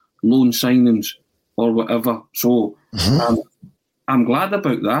with loan signings or whatever. So. I'm glad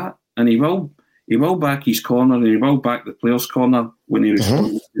about that, and he will back his corner, and he will back the players' corner when he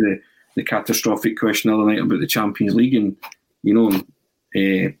responds to the catastrophic question the other night about the Champions League, and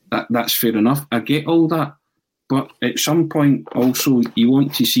that's fair enough. I get all that, but at some point also you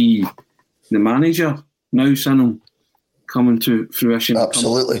want to see the manager now, Sinham, coming to fruition,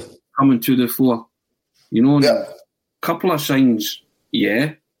 absolutely coming to the fore. A couple of signs,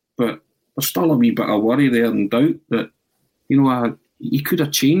 yeah, but there's still a wee bit of worry there and doubt that. He could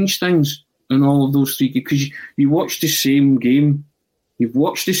have changed things in all of those 3 games because you watch the same game. You've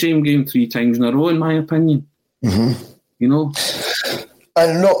watched the same game 3 times in a row, in my opinion. And not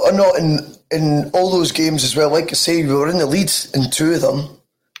in all those games as well. Like I say, we were in the lead in 2 of them.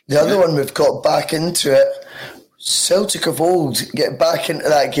 The other one we've got back into it. Celtic of old get back into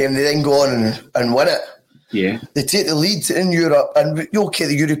that game. They then go on and win it. Yeah. They take the lead in Europe, and okay,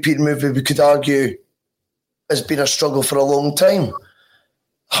 the European movie, we could argue, has been a struggle for a long time.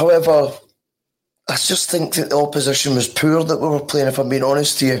 However, I just think that the opposition was poor that we were playing, if I'm being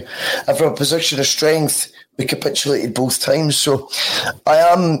honest to you. And from a position of strength, we capitulated both times. So I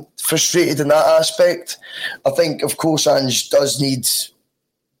am frustrated in that aspect. I think, of course, Ange does needs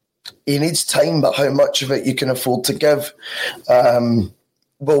time, but how much of it you can afford to give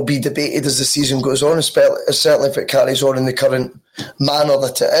will be debated as the season goes on, certainly if it carries on in the current manner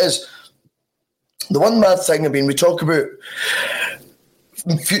that it is. The one mad thing, I mean, we talk about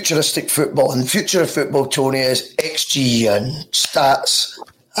futuristic football, and the future of football, Tony, is XG and stats.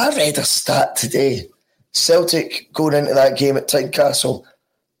 I read a stat today. Celtic going into that game at Tynecastle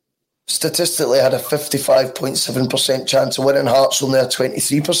statistically had a 55.7% chance of winning. Hearts only a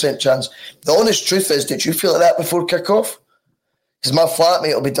 23% chance. The honest truth is, did you feel like that before kick-off? Because my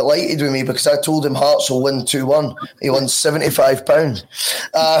flatmate will be delighted with me because I told him Hearts will win 2-1. He won £75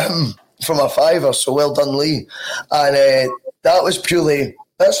 from a fiver, so well done, Lee. And that was purely,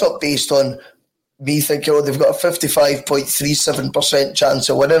 that's not based on me thinking, they've got a 55.37% chance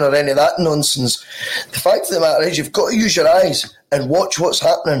of winning or any of that nonsense. The fact of the matter is, you've got to use your eyes and watch what's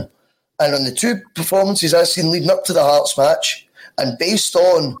happening. And on the two performances I've seen leading up to the Hearts match, and based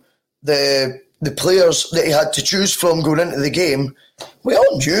on the players that he had to choose from going into the game, we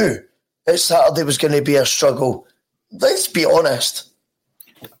all knew that Saturday was going to be a struggle. Let's be honest.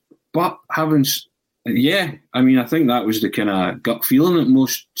 But I mean, I think that was the kind of gut feeling that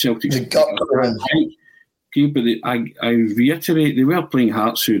most Celtics... The gut feeling. But I reiterate, they were playing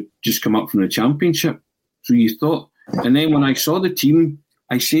Hearts who just come up from the Championship. So you thought... And then when I saw the team,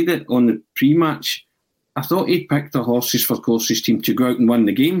 I said it on the pre-match, I thought he picked the horses for courses team to go out and win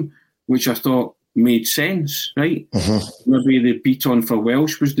the game, which I thought made sense, right? Mm-hmm. Maybe the beat on for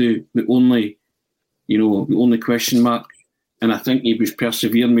Welsh was the only question mark. And I think he was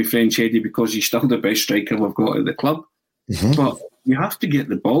persevering with French Eddie because he's still the best striker we've got at the club. Mm-hmm. But you have to get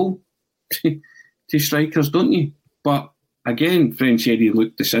the ball to strikers, don't you? But again, French Eddie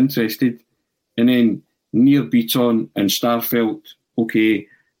looked disinterested. And then Near Beaton and Starfelt, okay,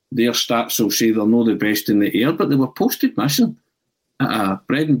 their stats will say they're not the best in the air, but they were posted missing at a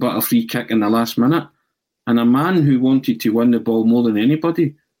bread and butter free kick in the last minute. And a man who wanted to win the ball more than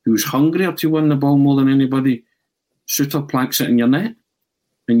anybody, who's hungrier to win the ball more than anybody, Suter planks it in your net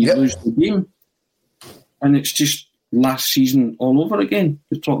and you lose the game. And it's just last season all over again.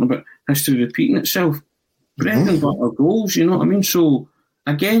 We're talking about history repeating itself. Bread and butter goals, you know what I mean? So,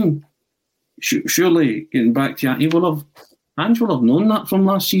 again, surely, getting back to that, Ange will have known that from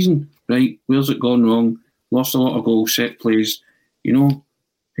last season, right? Where's it gone wrong? Lost a lot of goals, set plays, Go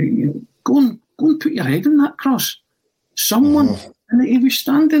and put your head in that cross. Someone, and he was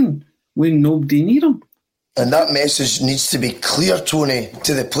standing when nobody near him. And that message needs to be clear, Tony,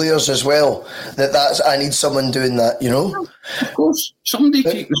 to the players as well, I need someone doing that, Of course. Somebody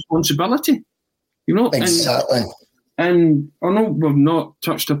take responsibility, Exactly. And I know we've not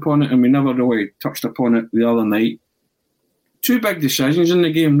touched upon it, and we never really touched upon it the other night. Two big decisions in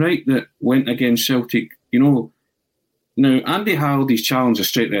the game, right, that went against Celtic. Now, Andy Halliday's challenge a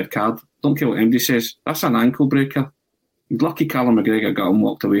straight red card. Don't care what anybody says. That's an ankle breaker. Lucky Callum McGregor got him,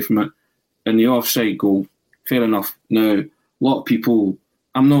 walked away from it. And the offside goal, fair enough. Now, a lot of people,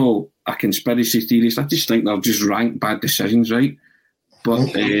 I'm not a conspiracy theorist. I just think they're just rank bad decisions, right?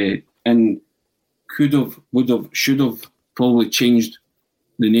 But, and would have, should have probably changed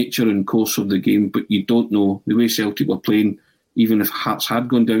the nature and course of the game, but you don't know. The way Celtic were playing, even if Hearts had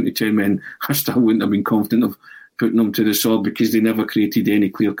gone down to 10 men, I still wouldn't have been confident of putting them to the sword because they never created any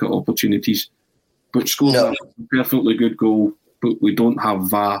clear-cut opportunities. But scored a perfectly good goal, but we don't have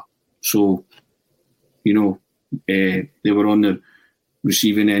VAR. So, they were on the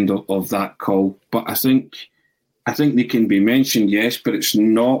receiving end of that call. But I think they can be mentioned, yes, but it's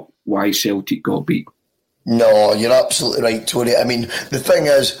not why Celtic got beat. No, you're absolutely right, Tony. I mean, the thing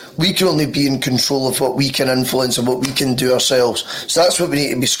is, we can only be in control of what we can influence and what we can do ourselves. So that's what we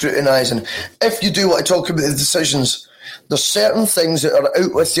need to be scrutinising. If you do want to talk about the decisions, there's certain things that are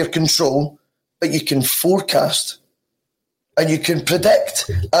out with your control, but you can forecast and you can predict.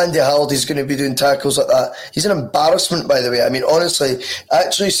 Andy Halliday's going to be doing tackles like that. He's an embarrassment, by the way. I mean, honestly,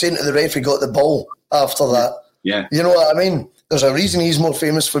 actually saying to the ref he got the ball after that. Yeah. You know what I mean? There's a reason he's more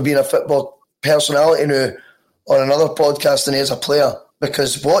famous for being a football personality now on another podcast than he is a player,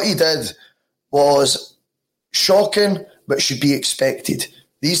 because what he did was shocking but should be expected.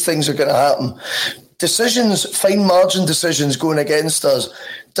 These things are going to happen. Decisions, fine margin decisions going against us,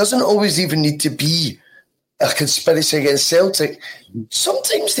 doesn't always even need to be a conspiracy against Celtic.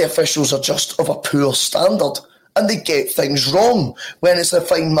 Sometimes the officials are just of a poor standard and they get things wrong when it's a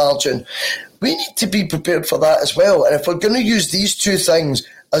fine margin. We need to be prepared for that as well. And if we're going to use these two things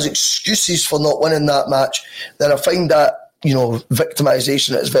as excuses for not winning that match, then I find that,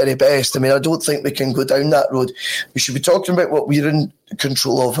 victimisation at its very best. I mean, I don't think we can go down that road. We should be talking about what we're in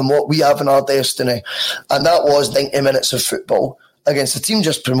control of and what we have in our destiny. And that was 90 minutes of football against a team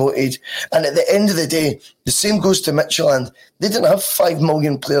just promoted. And at the end of the day, the same goes to Midtjylland. They didn't have 5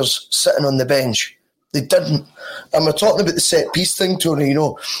 million players sitting on the bench. They didn't. And we're talking about the set-piece thing, Tony.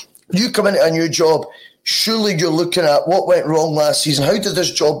 You come into a new job, surely you're looking at what went wrong last season. How did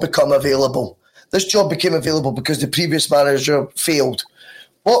this job become available? This job became available because the previous manager failed.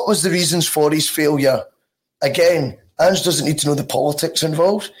 What was the reasons for his failure? Again, Ange doesn't need to know the politics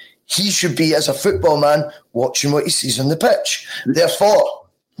involved. He should be, as a football man, watching what he sees on the pitch. Therefore,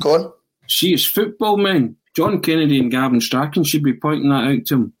 go on. See, as football men, John Kennedy and Gavin Strachan should be pointing that out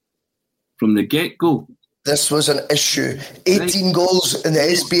to him from the get-go. This was an issue. 18 goals in the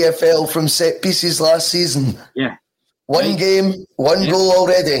SPFL from set pieces last season. Yeah. One game, one goal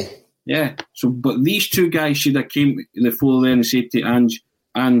already. Yeah. But these two guys should have came to the fore then and said to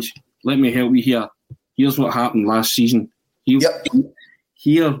Ange, let me help you here. Here's what happened last season.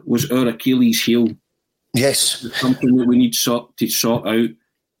 Here was our Achilles heel. Yes. It's something that we need to sort out.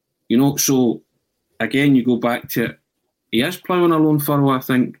 So again, you go back to, he is ploughing a lone furrow, I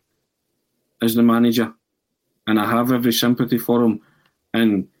think, as the manager. And I have every sympathy for him.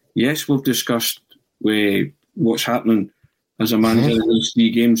 And yes, we've discussed what's happening as a manager in these 3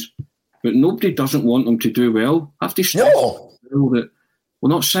 games. But nobody doesn't want him to do well. I have to stress that we're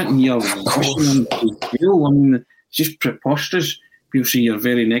not sitting here wishing him to fail. I mean, it's just preposterous. People say you're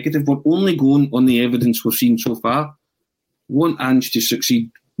very negative. We're only going on the evidence we've seen so far. We want Ange to succeed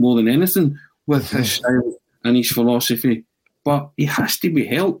more than anything with his style and his philosophy. But he has to be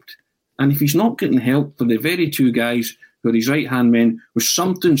helped. And if he's not getting help for the very 2 guys who are his right-hand men with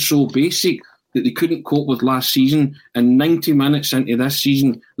something so basic that they couldn't cope with last season, and 90 minutes into this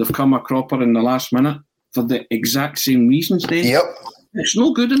season, they've come a cropper in the last minute for the exact same reasons, then. Yep. It's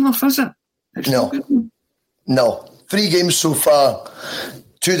no good enough, is it? No. 3 games so far,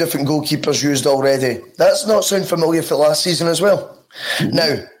 2 different goalkeepers used already. That's not sound familiar for last season as well.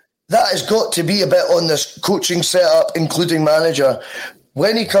 Now, that has got to be a bit on this coaching setup, including manager.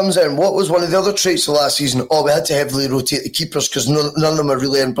 When he comes in, what was one of the other traits of last season? We had to heavily rotate the keepers because none of them are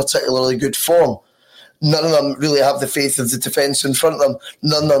really in particularly good form. None of them really have the faith of the defence in front of them.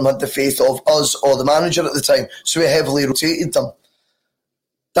 None of them had the faith of us or the manager at the time. So we heavily rotated them.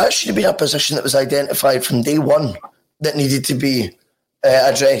 That should have been a position that was identified from day one that needed to be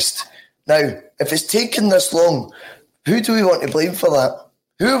addressed. Now, if it's taken this long, who do we want to blame for that?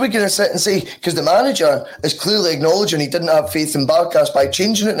 Who are we going to sit and say? Because the manager is clearly acknowledging he didn't have faith in Barkas by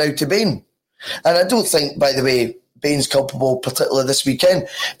changing it now to Bain. And I don't think, by the way, Bain's culpable, particularly this weekend.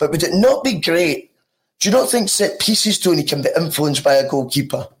 But would it not be great? Do you not think set pieces, Tony, can be influenced by a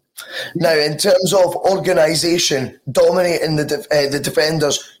goalkeeper? Now, in terms of organisation, dominating the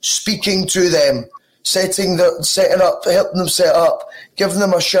defenders, speaking to them, setting up, helping them set up, giving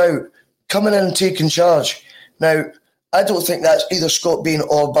them a shout, coming in and taking charge. Now, I don't think that's either Scott Bain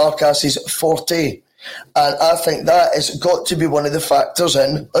or Barkas's forte. And I think that has got to be one of the factors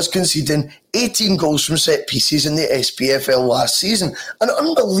in us conceding 18 goals from set pieces in the SPFL last season. An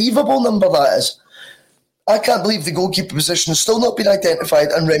unbelievable number that is. I can't believe the goalkeeper position has still not been identified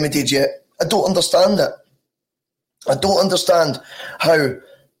and remedied yet. I don't understand it. I don't understand how,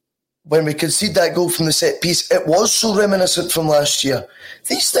 when we concede that goal from the set piece, it was so reminiscent from last year.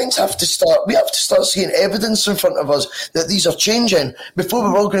 These things have to start. We have to start seeing evidence in front of us that these are changing before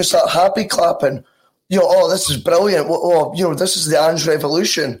we're all going to start happy clapping. This is brilliant. This is the Ange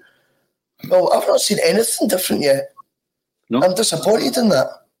revolution. Well, I've not seen anything different yet. No. I'm disappointed in that.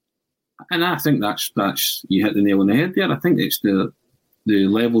 And I think that's you hit the nail on the head there. I think it's the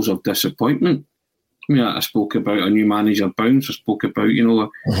levels of disappointment. I mean, I spoke about a new manager bounce. I spoke about,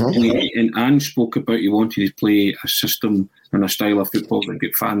 and Ange spoke about he wanted to play a system and a style of football that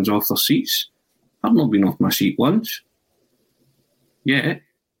get fans off their seats. I've not been off my seat once. Yeah.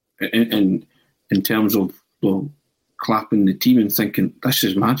 And in terms of clapping the team and thinking, this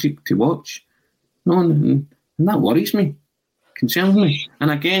is magic to watch. No, and that worries me, concerns me.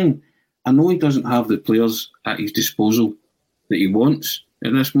 And again, I know he doesn't have the players at his disposal that he wants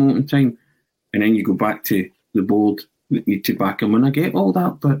at this moment in time. And then you go back to the board that need to back him. And I get all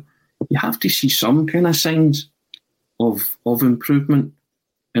that, but you have to see some kind of signs of improvement.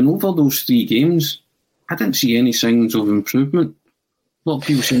 And over those 3 games, I didn't see any signs of improvement. A lot of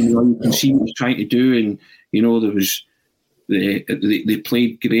people saying, well, you can see what he's trying to do, and there was they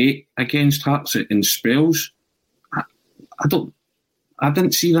played great against Hearts in spells. I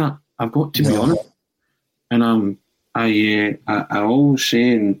didn't see that. I've got to be honest. And I always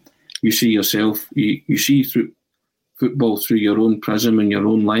say, and you see yourself, you see through football through your own prism and your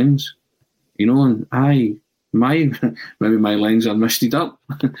own lens, and maybe my lens are misted up.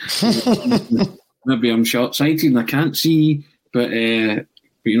 Maybe I'm short-sighted and I can't see, but and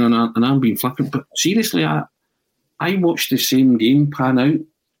I'm being flippant. But seriously, I watched the same game pan out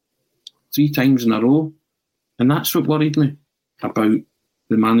 3 times in a row, and that's what worried me about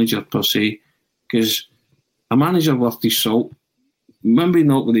the manager per se, because a manager worth his salt, maybe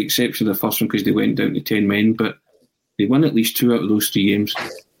not with the exception of the first one because they went down to 10 men, but they won at least 2 out of those 3 games.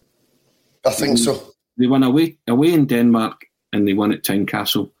 I think so. They won away in Denmark and they won at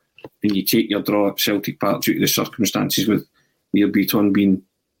Tynecastle, and you take your draw at Celtic Park due to the circumstances with Neil Beaton being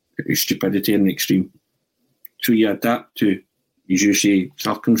stupidity in the extreme. So you add that to, as you say,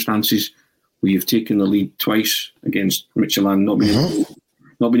 circumstances where you've taken the lead twice against Midtjylland, not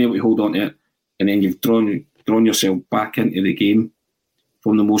being able to hold on to it, and then you've drawn yourself back into the game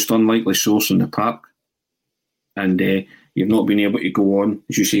from the most unlikely source in the park, and you've not been able to go on.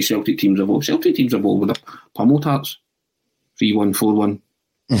 As you say, Celtic teams have all with a pummeled Hearts 3-1,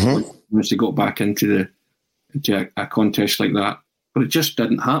 4-1 once they got back into a contest like that, but it just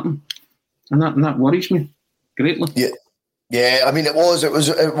didn't happen, and that worries me greatly. Yeah, I mean, it was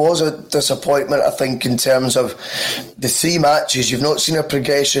a disappointment, I think, in terms of the 3 matches. You've not seen a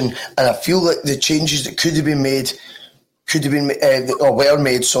progression, and I feel like the changes that could have been made could have been made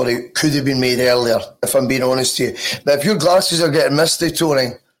earlier, if I'm being honest with you. But if your glasses are getting misty,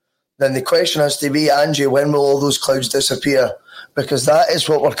 Tony, then the question has to be, Angie, when will all those clouds disappear? Because that is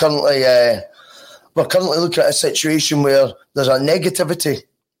what we're currently looking at, a situation where there's a negativity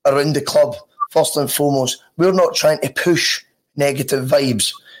around the club. First and foremost, we're not trying to push negative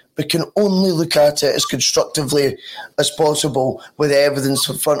vibes. We can only look at it as constructively as possible with evidence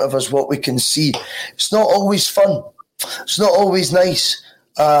in front of us, what we can see. It's not always fun. It's not always nice.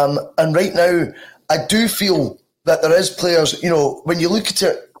 And right now, I do feel that there is players, when you look at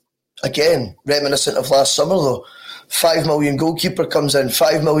it, again, reminiscent of last summer though, 5 million goalkeeper comes in,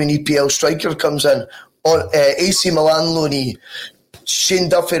 5 million EPL striker comes in, AC Milan loanee, Shane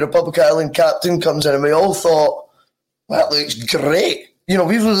Duffy, Republic of Ireland captain, comes in, and we all thought, well, that looks great. We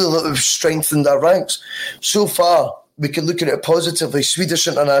really strengthened our ranks. So far, we can look at it positively. Swedish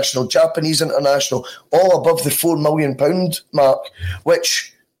international, Japanese international, all above the £4 million mark,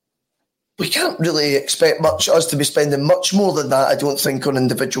 which we can't really expect us to be spending much more than that, I don't think, on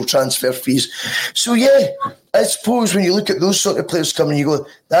individual transfer fees. So, yeah, I suppose when you look at those sort of players coming, you go,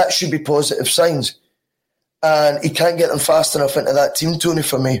 that should be positive signs. And he can't get them fast enough into that team, Tony,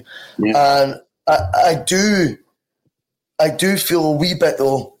 for me. Yeah. And I do feel a wee bit,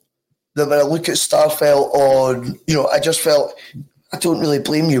 though, that when I look at Starfelt I just felt, I don't really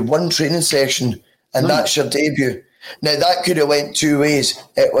blame you. 1 training session, and that's your debut. Now, that could have went 2 ways.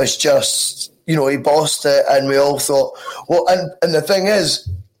 It was just, he bossed it, and we all thought, well, and the thing is,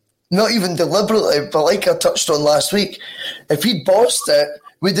 not even deliberately, but like I touched on last week, if he'd bossed it,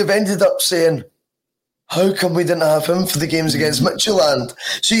 we'd have ended up saying, how come we didn't have him for the games against Midtjylland?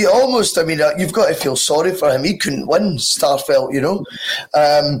 So you almost, you've got to feel sorry for him. He couldn't win, Starfelt,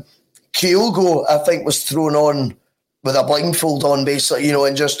 Kyogo, I think, was thrown on with a blindfold on, basically,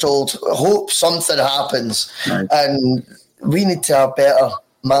 and just told, hope something happens. Right. And we need to have better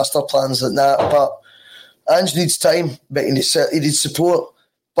master plans than that. But Ange needs time, but he needs support.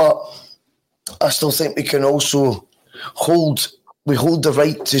 But I still think we can also hold the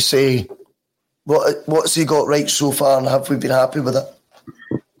right to say, what's he got right so far, and have we been happy with it?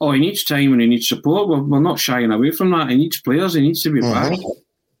 Oh, he needs time and he needs support. We're not shying away from that. He needs players. He needs to be back.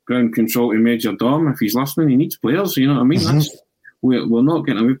 Ground control to Major Dom, if he's listening, he needs players. You know what I mean? That's, we're not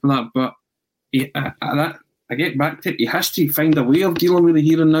getting away from that. But I get back to it. He has to find a way of dealing with the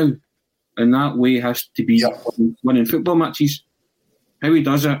here and now, and that way has to be winning football matches. How he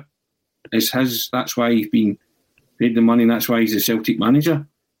does it is his. That's why he's been paid the money. And that's why he's the Celtic manager.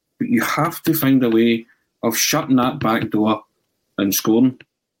 But you have to find a way of shutting that back door and scoring.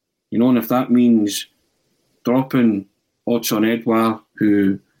 And if that means dropping Odson Edouard,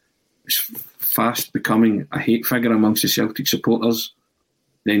 who is fast becoming a hate figure amongst the Celtic supporters,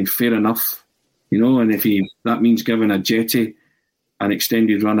 then fair enough. And if that means giving a Jetty an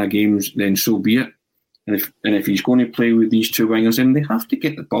extended run of games, then so be it. And if he's going to play with these 2 wingers, then they have to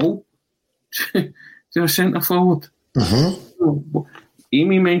get the ball to a centre forward.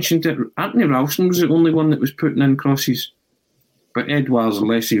 Amy mentioned it. Anthony Ralston was the only one that was putting in crosses. But Edouard's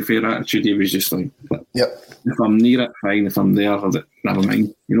laissez-faire attitude, he was just like, Yep. if I'm near it, fine. If I'm there, never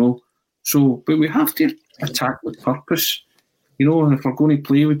mind, you know. So, but we have to attack with purpose, you know, and if we're going to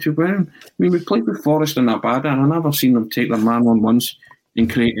play with two women, I mean, we played with Forest and Abada, and I've never seen them take their man on once and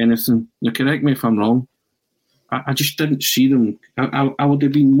create anything. Now, correct me if I'm wrong. I just didn't see them. I would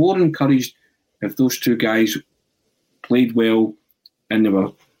have been more encouraged if those two guys played well and they were,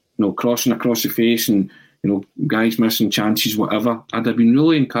 you know, crossing across the face and, you know, guys missing chances, whatever. I'd have been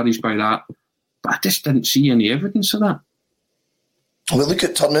really encouraged by that, but I just didn't see any evidence of that. We look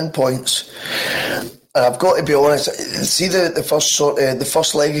at turning points, and I've got to be honest. See the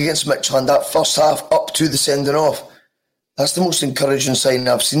first leg against Midtjylland, that first half up to the sending off. That's the most encouraging sign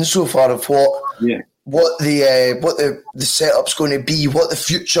I've seen so far of what the setup's going to be, what the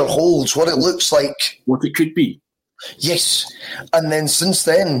future holds, what it looks like, what it could be. Yes, and then since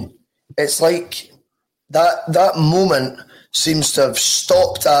then, it's like that moment seems to have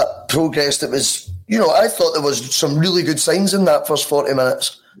stopped that progress that was, you know, I thought there was some really good signs in that first 40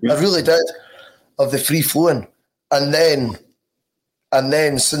 minutes. Yeah. I really did, of the free flowing. And then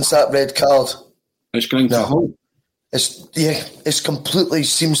since that red card, it's going to hold. It's completely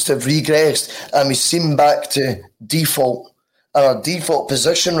seems to have regressed, and we seem back to default. And our default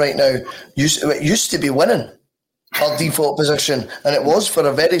position right now, it used to be winning. Our default position, and it was for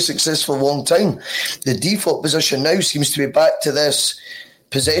a very successful long time. The default position now seems to be back to this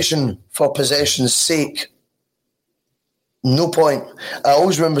possession for possession's sake. No point. I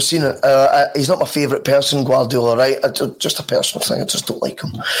always remember seeing it. He's not my favourite person, Guardiola, right? Just a personal thing. I just don't like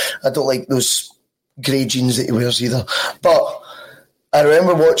him. I don't like those grey jeans that he wears either. But I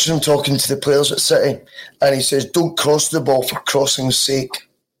remember watching him talking to the players at City, and he says, don't cross the ball for crossing's sake.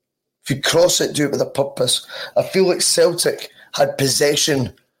 If you cross it, do it with a purpose. I feel like Celtic had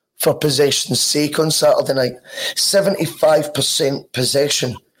possession for possession's sake on Saturday night. 75%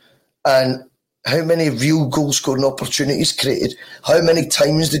 possession. And how many real goal-scoring opportunities created? How many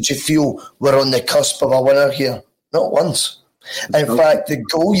times did you feel we're on the cusp of a winner here? Not once. In fact, the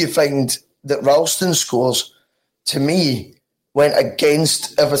goal you find that Ralston scores, to me, went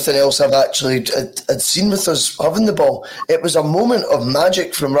against everything else I've actually had seen with us having the ball. It was a moment of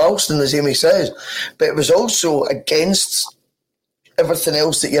magic from Ralston, as Amy says, but it was also against everything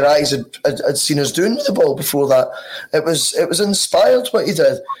else that your eyes had seen us doing with the ball before that. It was inspired what he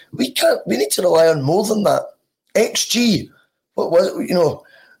did. We need to rely on more than that. XG,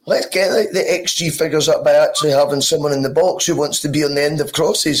 let's get the XG figures up by actually having someone in the box who wants to be on the end of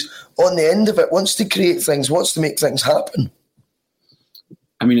crosses, on the end of it, wants to create things, wants to make things happen.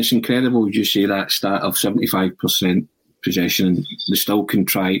 I mean, it's incredible you say that stat of 75% possession, and Celtic still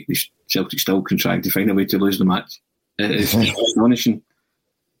can try to find a way to lose the match. It's astonishing.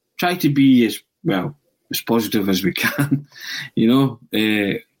 Try to be as positive as we can. You know,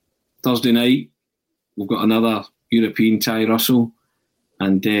 Thursday night, we've got another European tie, Russell,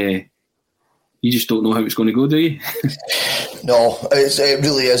 and you just don't know how it's going to go, do you? No, it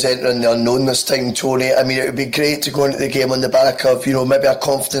really is entering the unknown this time, Tony. I mean, it would be great to go into the game on the back of, you know, maybe a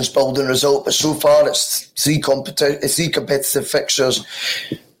confidence-building result, but so far it's three competitive fixtures,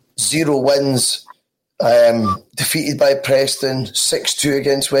 0 wins, defeated by Preston, 6-2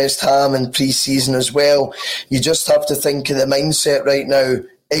 against West Ham in pre-season as well. You just have to think of the mindset right now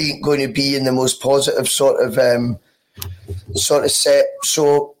ain't going to be in the most positive sort of set.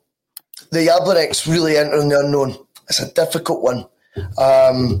 So the Jablonec's really entering the unknown. It's a difficult one.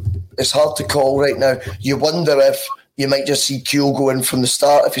 It's hard to call right now. You wonder if you might just see Keogh go in from the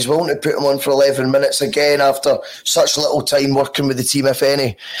start, if he's willing to put him on for 11 minutes again after such little time working with the team, if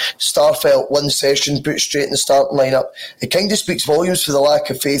any. Starfelt, 1 session, put straight in the starting lineup. It kind of speaks volumes for the lack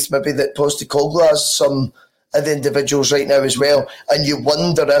of faith maybe that Postecoglou has some of the individuals right now as well. And you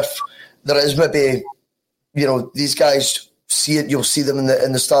wonder if there is maybe, you know, these guys see it, you'll see them in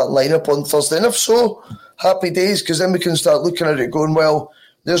the starting lineup on Thursday. And if so, happy days, because then we can start looking at it going, well,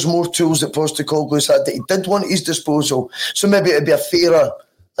 there's more tools that Postecoglou's had that he did want at his disposal. So maybe it'd be a fairer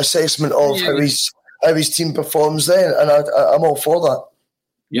assessment of how his team performs then, and I'm all for that.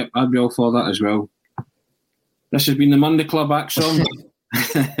 Yep, I'd be all for that as well. This has been the Monday Club Action.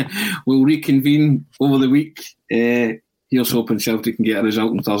 We'll reconvene over the week. Here's hoping Celtic can get a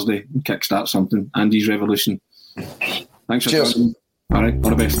result on Thursday and kickstart something. Andy's revolution. Thanks for joining. All right, all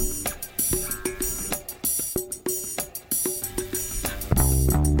the best.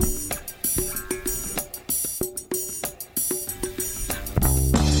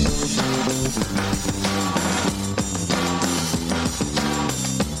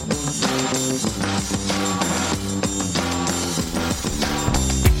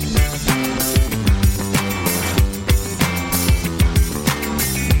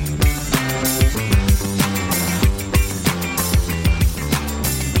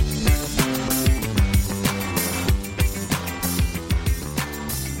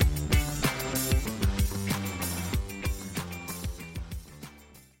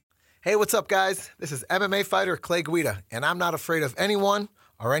 Hey, what's up, guys? This is MMA fighter Clay Guida, and I'm not afraid of anyone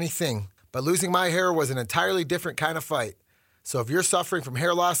or anything. But losing my hair was an entirely different kind of fight. So if you're suffering from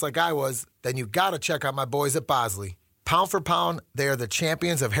hair loss like I was, then you gotta check out my boys at Bosley. Pound for pound, they are the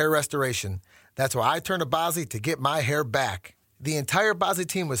champions of hair restoration. That's why I turned to Bosley to get my hair back. The entire Bosley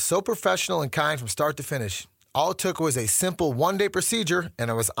team was so professional and kind from start to finish. All it took was a simple one-day procedure,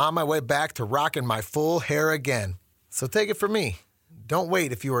 and I was on my way back to rocking my full hair again. So take it from me. Don't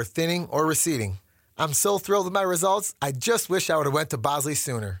wait if you are thinning or receding. I'm so thrilled with my results, I just wish I would have went to Bosley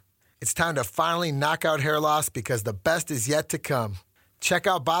sooner. It's time to finally knock out hair loss because the best is yet to come. Check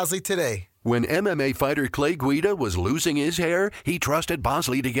out Bosley today. When MMA fighter Clay Guida was losing his hair, he trusted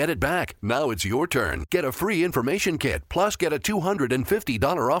Bosley to get it back. Now it's your turn. Get a free information kit, plus get a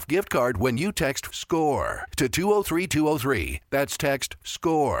 $250 off gift card when you text SCORE to 203203. That's text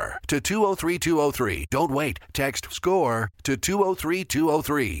SCORE to 203203. Don't wait. Text SCORE to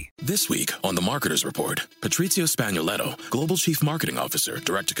 203203. This week on The Marketer's Report, Patrizio Spagnoletto, Global Chief Marketing Officer,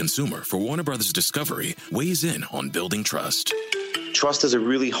 Direct-to-Consumer for Warner Brothers Discovery, weighs in on building trust. Trust is a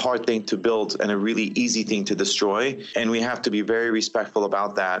really hard thing to build and a really easy thing to destroy, and we have to be very respectful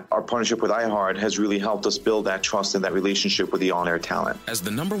about that. Our partnership with iHeart has really helped us build that trust and that relationship with the on-air talent. As the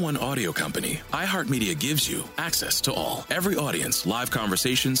 #1 audio company, iHeartMedia gives you access to all. Every audience, live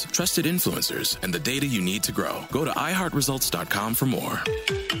conversations, trusted influencers, and the data you need to grow. Go to iHeartResults.com for more.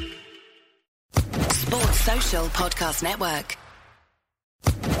 Sports Social Podcast Network.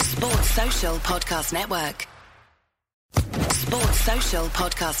 Sports Social Podcast Network. Sports Social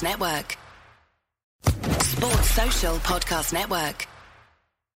Podcast Network. Sports Social Podcast Network.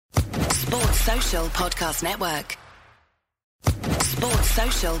 Sports Social Podcast Network. Sports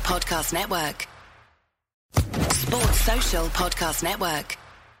Social Podcast Network. Sports Social Podcast Network.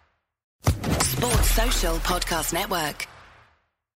 Sports Social Podcast Network.